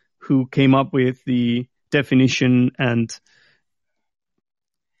you who came up with the definition, and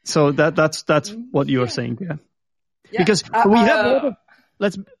so that's what you are saying, yeah. Because we have a lot of,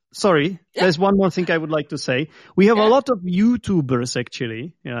 there's one more thing I would like to say. We have a lot of YouTubers,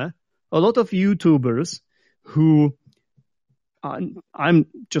 actually, yeah, a lot of YouTubers who, I'm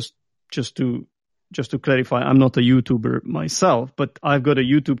just to clarify, I'm not a YouTuber myself, but I've got a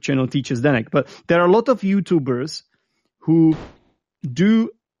YouTube channel, Teaches Denek. But there are a lot of YouTubers who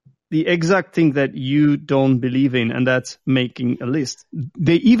do the exact thing that you don't believe in, and that's making a list.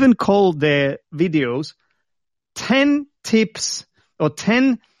 They even call their videos 10 tips or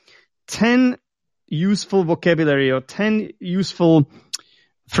 10 useful vocabulary or 10 useful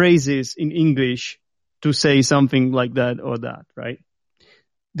phrases in English to say something like that or that, right?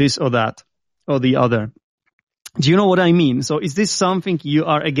 This or that or the other. Do you know what I mean? So is this something you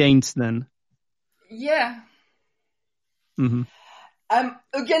are against then? Yeah. Mm-hmm. I'm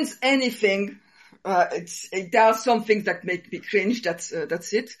against anything. There are some things that make me cringe. That's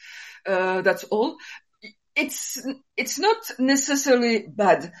it. That's all. It's not necessarily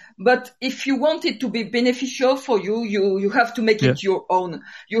bad, but if you want it to be beneficial for you, you have to make it your own.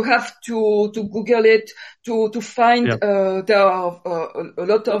 You have to Google it, to find, there are a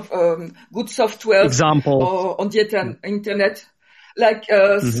lot of, good software. Examples. On the internet. Like,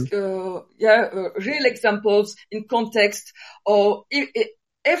 real examples in context, or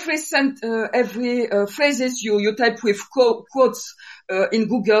every phrases you type with quotes, in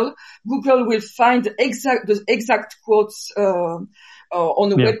Google will find the exact quotes, on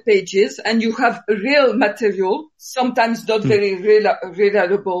the web pages, and you have real material, sometimes not very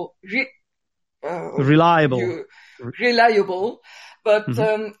reliable, but,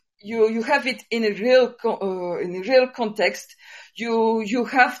 you have it in a real context. you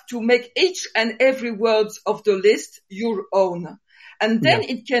have to make each and every word of the list your own, and then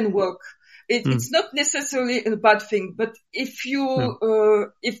it can work. It's not necessarily a bad thing, but if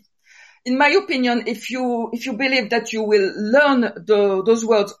in my opinion, if you believe that you will learn those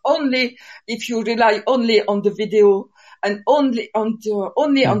words only if you rely only on the video and only on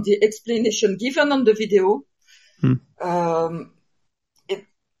the explanation given on the video,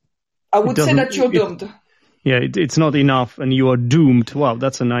 I would say that you're doomed. It's not enough, and you are doomed. Wow,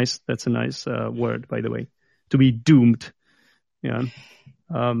 that's a nice word, by the way, to be doomed. Yeah.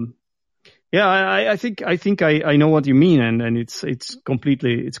 I think I know what you mean, and it's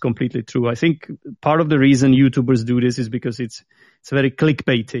completely true. I think part of the reason YouTubers do this is because it's very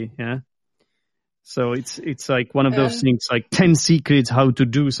clickbaity, yeah. So it's like one of those things, like 10 secrets how to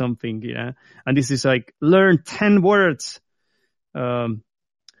do something, yeah. And this is like learn 10 words, learn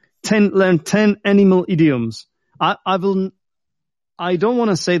 10 animal idioms. I don't want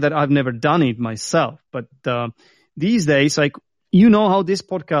to say that I've never done it myself, but these days, like, you know how this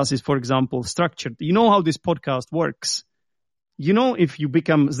podcast is, for example, structured. You know how this podcast works. You know, if you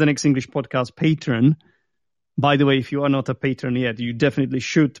become Zdenek's English Podcast patron, by the way, if you are not a patron yet, you definitely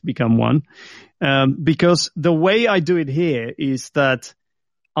should become one. Because the way I do it here is that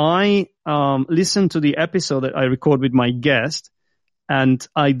I listen to the episode that I record with my guest, and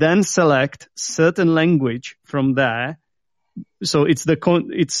I then select certain language from there. So it's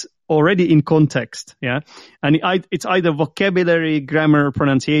already in context, yeah? And it's either vocabulary, grammar,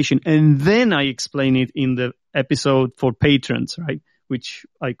 pronunciation, and then I explain it in the episode for patrons, right? Which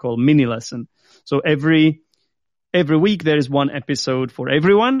I call mini lesson. So every week there is one episode for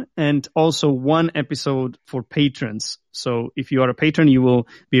everyone and also one episode for patrons. So if you are a patron, you will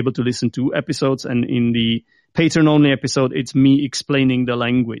be able to listen to episodes, and in the patron-only episode, it's me explaining the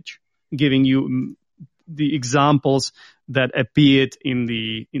language, giving you the examples that appeared in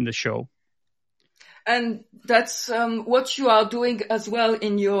the show. And that's what you are doing as well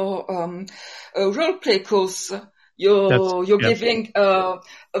in your role play course. You're giving a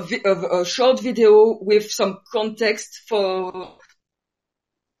short video with some context for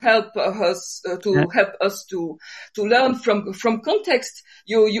help us to learn from context.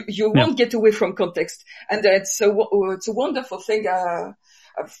 You won't get away from context, and it's a wonderful thing.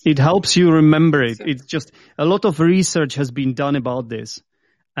 It helps you remember it. It's just a lot of research has been done about this.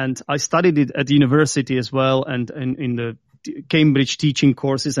 And I studied it at university as well, and in the Cambridge teaching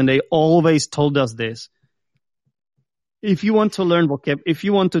courses, and they always told us this. If you want to learn if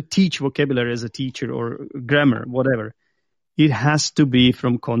you want to teach vocabulary as a teacher or grammar, whatever, it has to be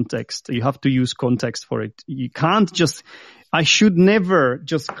from context. You have to use context for it. You can't I should never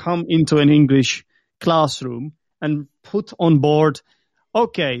just come into an English classroom and put on board,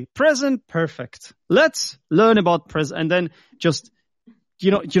 okay, present perfect. Let's learn about present, and then just,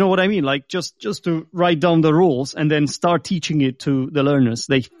 you know what I mean? Like just to write down the rules and then start teaching it to the learners.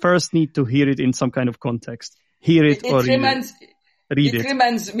 They first need to hear it in some kind of context. Hear it or read it. It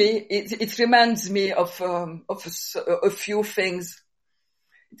reminds me of a few things.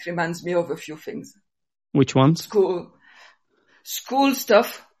 It reminds me of a few things. Which ones? School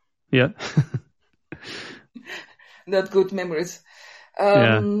stuff. Yeah. Not good memories.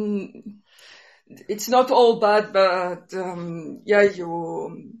 It's not all bad, but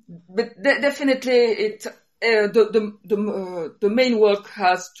definitely the main work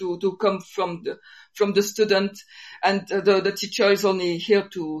has to come from the student, and the teacher is only here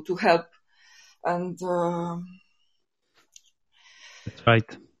to help. And that's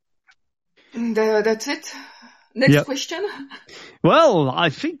right. And, that's it. Next question. Well, I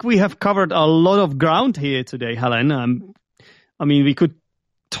think we have covered a lot of ground here today, Helene. I mean, we could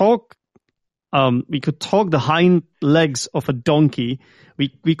talk the hind legs of a donkey.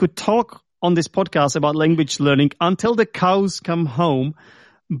 We could talk on this podcast about language learning until the cows come home,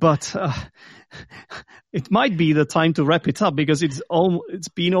 but it might be the time to wrap it up because it's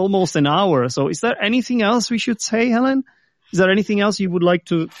been almost an hour. So is there anything else we should say, Helene? Is there anything else you would like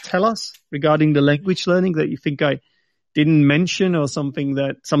to tell us regarding the language learning that you think I didn't mention, or some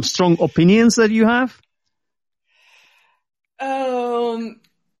strong opinions that you have?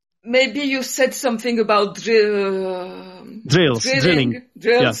 Maybe you said something about drilling.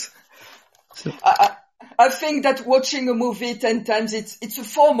 Yeah. So. I think that watching a movie 10 times, it's a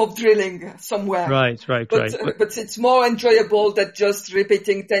form of drilling somewhere. Right. But it's more enjoyable than just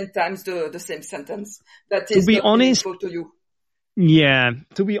repeating 10 times the same sentence. That is not meaningful to you. Yeah.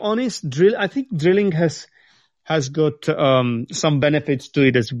 To be honest, I think drilling has got some benefits to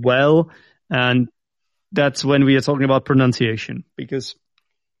it as well. And that's when we are talking about pronunciation, because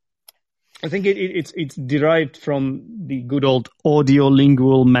I think it's derived from the good old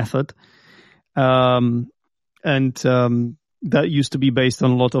audiolingual method. That used to be based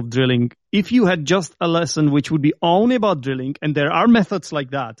on a lot of drilling. If you had just a lesson which would be only about drilling, and there are methods like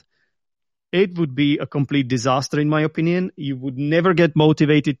that, it would be a complete disaster, in my opinion. You would never get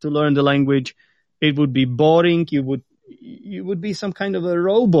motivated to learn the language. It would be boring. You would be some kind of a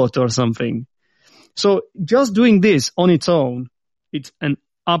robot or something. So just doing this on its own, it's an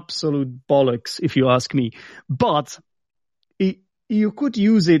absolute bollocks, if you ask me. But you could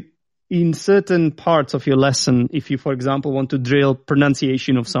use it in certain parts of your lesson. If you, for example, want to drill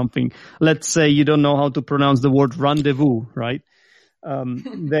pronunciation of something, let's say you don't know how to pronounce the word rendezvous, right?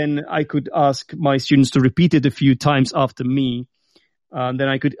 Then I could ask my students to repeat it a few times after me. Then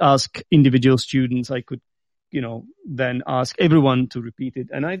I could ask individual students. I could, then ask everyone to repeat it.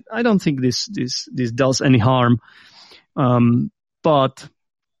 And I don't think this does any harm. But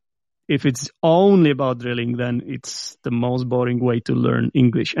if it's only about drilling, then it's the most boring way to learn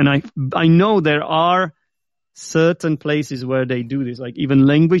English. And I know there are certain places where they do this, like even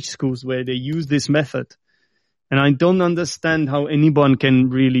language schools where they use this method. And I don't understand how anyone can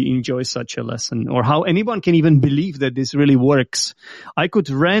really enjoy such a lesson, or how anyone can even believe that this really works. I could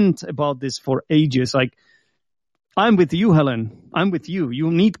rant about this for ages. Like, I'm with you, Helen. I'm with you. You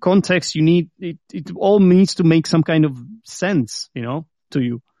need context. You need it. It all needs to make some kind of sense, to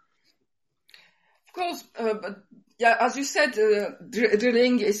you. Of course, but yeah, as you said,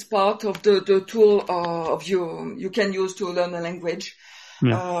 drilling is part of the tool of you can use to learn a language.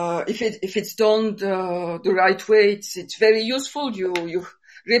 Yeah. If it's done the right way, it's very useful. You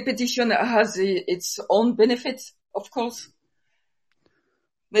repetition has its own benefits, of course.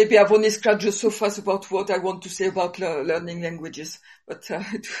 Maybe I've only scratched the surface about what I want to say about learning languages, but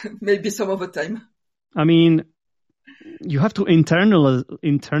maybe some other time. I mean, you have to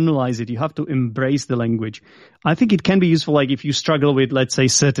internalize it. You have to embrace the language. I think it can be useful, like if you struggle with, let's say,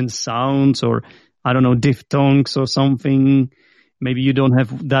 certain sounds, or I don't know, diphthongs or something. Maybe you don't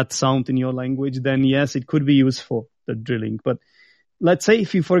have that sound in your language. Then yes, it could be useful, the drilling. But let's say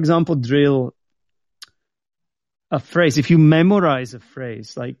if you, for example, drill a phrase, if you memorize a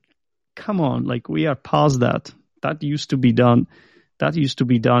phrase, like, come on, like we are past that. That used to be done. That used to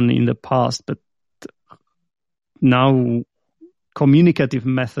be done in the past, but now communicative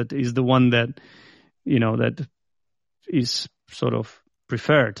method is the one that, that is sort of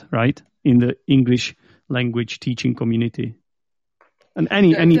preferred, right? In the English language teaching community. And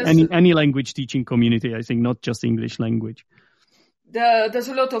any language teaching community, I think, not just English language. There's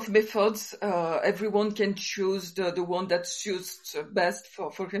a lot of methods. Everyone can choose the one that suits best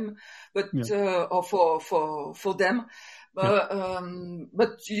for him, but or for them.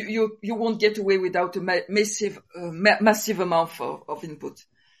 But you won't get away without a massive amount of input.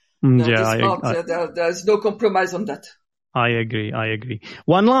 There's no compromise on that. I agree.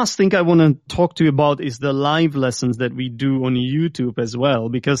 One last thing I want to talk to you about is the live lessons that we do on YouTube as well,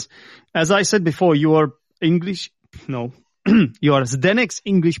 because as I said before, you are you are Zdenek's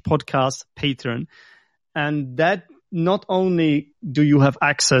English podcast patron, and that not only do you have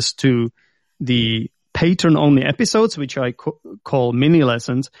access to the patron-only episodes, which I call mini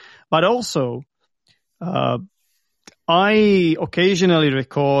lessons, but also I occasionally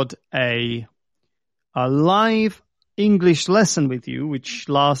record a live English lesson with you, which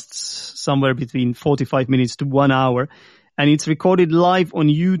lasts somewhere between 45 minutes to 1 hour, and it's recorded live on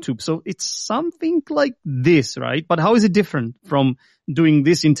YouTube. So it's something like this, right? But how is it different from doing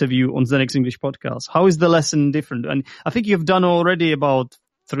this interview on Zdenek's English podcast? How is the lesson different? And I think you've done already about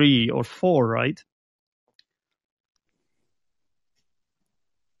 3 or 4, right?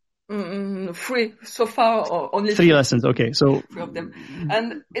 3 so far, or only 3 lessons. Okay, so 3 of them,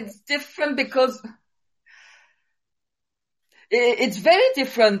 and it's different because it's very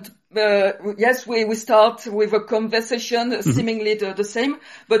different. Yes, we start with a conversation, seemingly the same,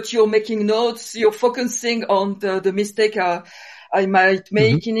 but you're making notes. You're focusing on the mistake I might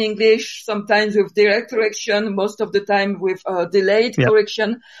make in English. Sometimes with direct correction, most of the time with delayed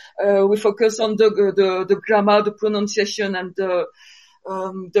correction. We focus on the grammar, the pronunciation, and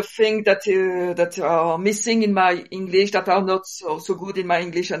the thing that are missing in my English, that are not so good in my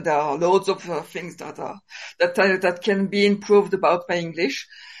English, and there are loads of things that can be improved about my English.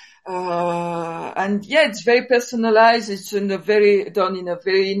 And yeah, it's very personalized. It's done in a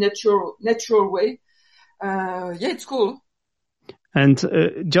very natural way. Yeah, it's cool. And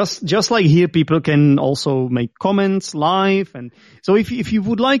just like here, people can also make comments live. And so if you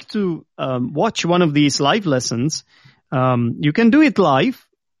would like to watch one of these live lessons, you can do it live.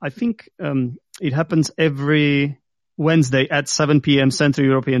 I think it happens every Wednesday at 7 p.m. Central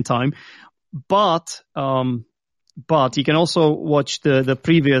European Time. But you can also watch the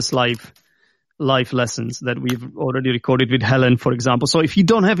previous live lessons that we've already recorded with Helen, for example. So if you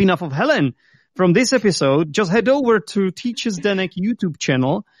don't have enough of Helen from this episode, just head over to Teachers Zdenek YouTube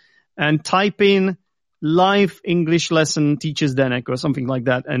channel and type in live English lesson Teachers Zdenek or something like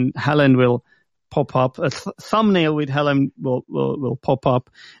that, and Helen will pop up. A thumbnail with Helen will pop up,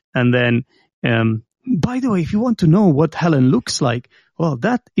 and then by the way, if you want to know what Helen looks like, well,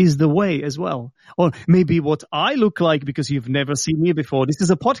 that is the way as well. Or maybe what I look like, because you've never seen me before. This is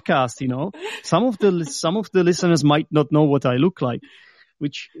a podcast, you know. Some of the listeners might not know what I look like,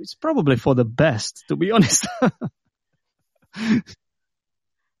 which is probably for the best, to be honest.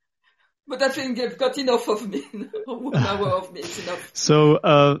 But I think you've got enough of me. 1 hour of me is enough.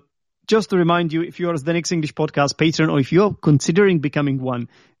 So, just to remind you, if you are a Zdenek's English Podcast patron, or if you're considering becoming one,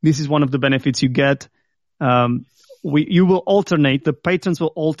 this is one of the benefits you get. You will alternate, the patrons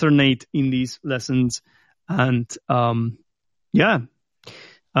will alternate in these lessons, and and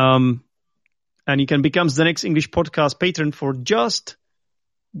you can become Zdenek's English Podcast patron for just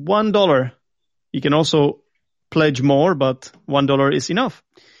 $1. You can also pledge more, but $1 is enough.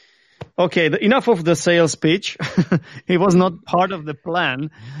 Okay, enough of the sales pitch. It was not part of the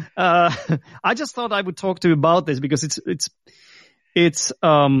plan. I just thought I would talk to you about this because it's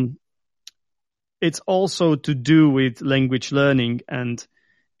also to do with language learning, and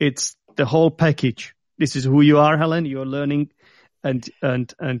it's the whole package. This is who you are, Helen. You're learning, and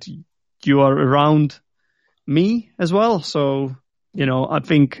you are around me as well. So, you know, I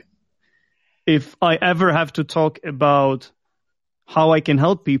think if I ever have to talk about how I can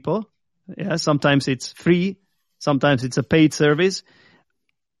help people, sometimes it's free, sometimes it's a paid service,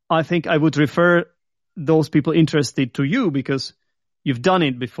 I think I would refer those people interested to you because you've done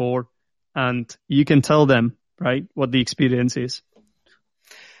it before. And you can tell them, right, what the experience is.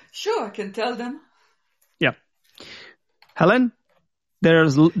 Sure, I can tell them. Yeah. Helen, there are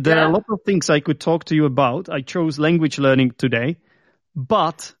a lot of things I could talk to you about. I chose language learning today,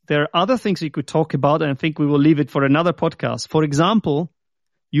 but there are other things we could talk about, and I think we will leave it for another podcast. For example,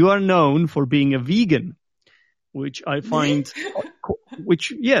 you are known for being a vegan, which I find,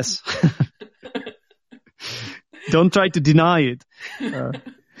 yes. Don't try to deny it.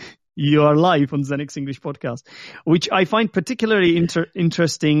 You are live on Zdenek's English Podcast, which I find particularly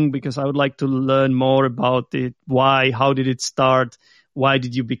interesting because I would like to learn more about it. Why? How did it start? Why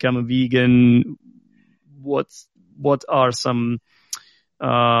did you become a vegan? What are some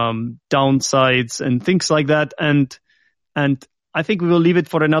downsides and things like that? And I think we will leave it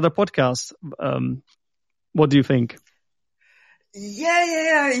for another podcast. What do you think?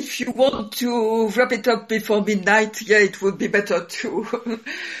 Yeah. If you want to wrap it up before midnight, it would be better to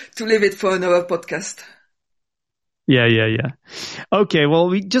leave it for another podcast. Yeah. Okay, well,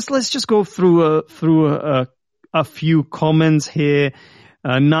 let's just go through a few comments here.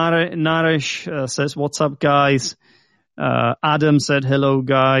 Naresh says, "What's up, guys?" Adam said, "Hello,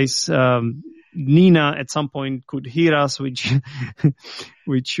 guys." Nina at some point could hear us, which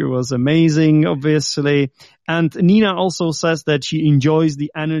was amazing, obviously. And Nina also says that she enjoys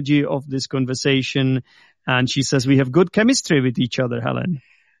the energy of this conversation, and she says we have good chemistry with each other, Helen.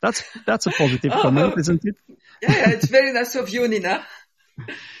 That's a positive comment, isn't it? Yeah, it's very nice of you, Nina.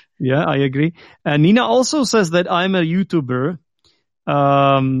 Yeah, I agree. And Nina also says that I'm a YouTuber.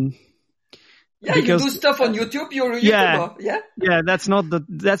 Because, you do stuff on YouTube. You're a YouTuber. Yeah, that's not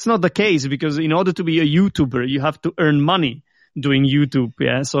the case, because in order to be a YouTuber, you have to earn money doing YouTube.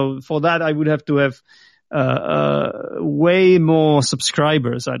 Yeah, so for that I would have to have way more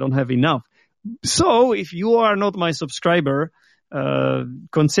subscribers. I don't have enough. So if you are not my subscriber,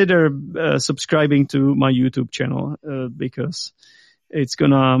 consider subscribing to my YouTube channel because it's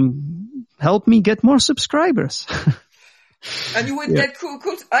gonna help me get more subscribers. And you would get cool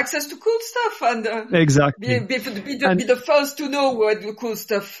access to cool stuff, and exactly be the first to know where the cool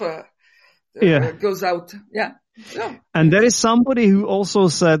stuff goes out. Yeah. And there is somebody who also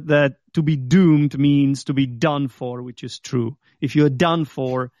said that to be doomed means to be done for, which is true. If you're done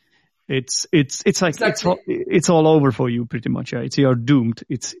for, it's like exactly. it's all over for you pretty much. Yeah? You're doomed.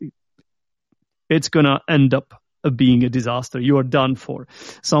 It's gonna end up being a disaster. You are done for.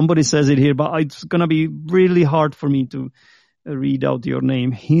 Somebody says it here, but it's gonna be really hard for me to read out your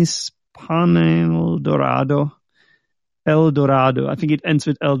name. Hispanel Dorado. El Dorado. I think it ends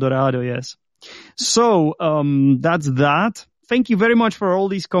with El Dorado, yes. So, that's that. Thank you very much for all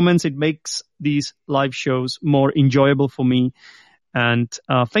these comments. It makes these live shows more enjoyable for me. And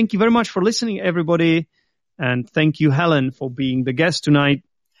thank you very much for listening, everybody. And thank you, Helen, for being the guest tonight.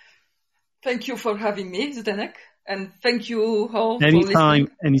 Thank you for having me, Zdenek. And thank you all for listening.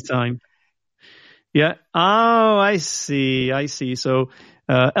 Anytime. Yeah. Oh, I see. So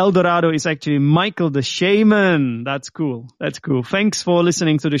El Dorado is actually Michael the Shaman. That's cool. Thanks for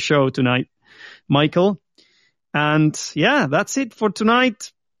listening to the show tonight, Michael. And yeah, that's it for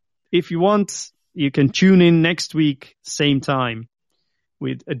tonight. If you want, you can tune in next week, same time,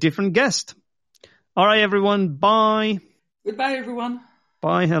 with a different guest. All right, everyone. Bye. Goodbye, everyone.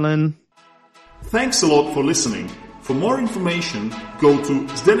 Bye, Helen. Thanks a lot for listening. For more information, go to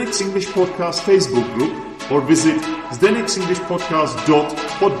Zdenek's English Podcast Facebook group or visit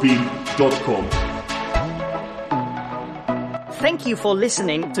zdenek'senglishpodcast.podbean.com. Thank you for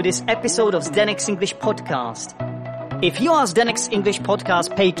listening to this episode of Zdenek's English Podcast. If you are Zdenek's English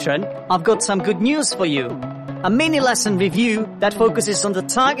Podcast patron, I've got some good news for you. A mini lesson review that focuses on the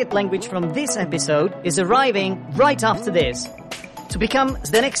target language from this episode is arriving right after this. To become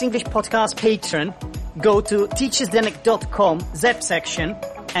Zdenek's English Podcast patron, go to teacherzdenek.com Zep section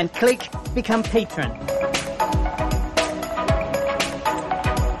and click Become Patron.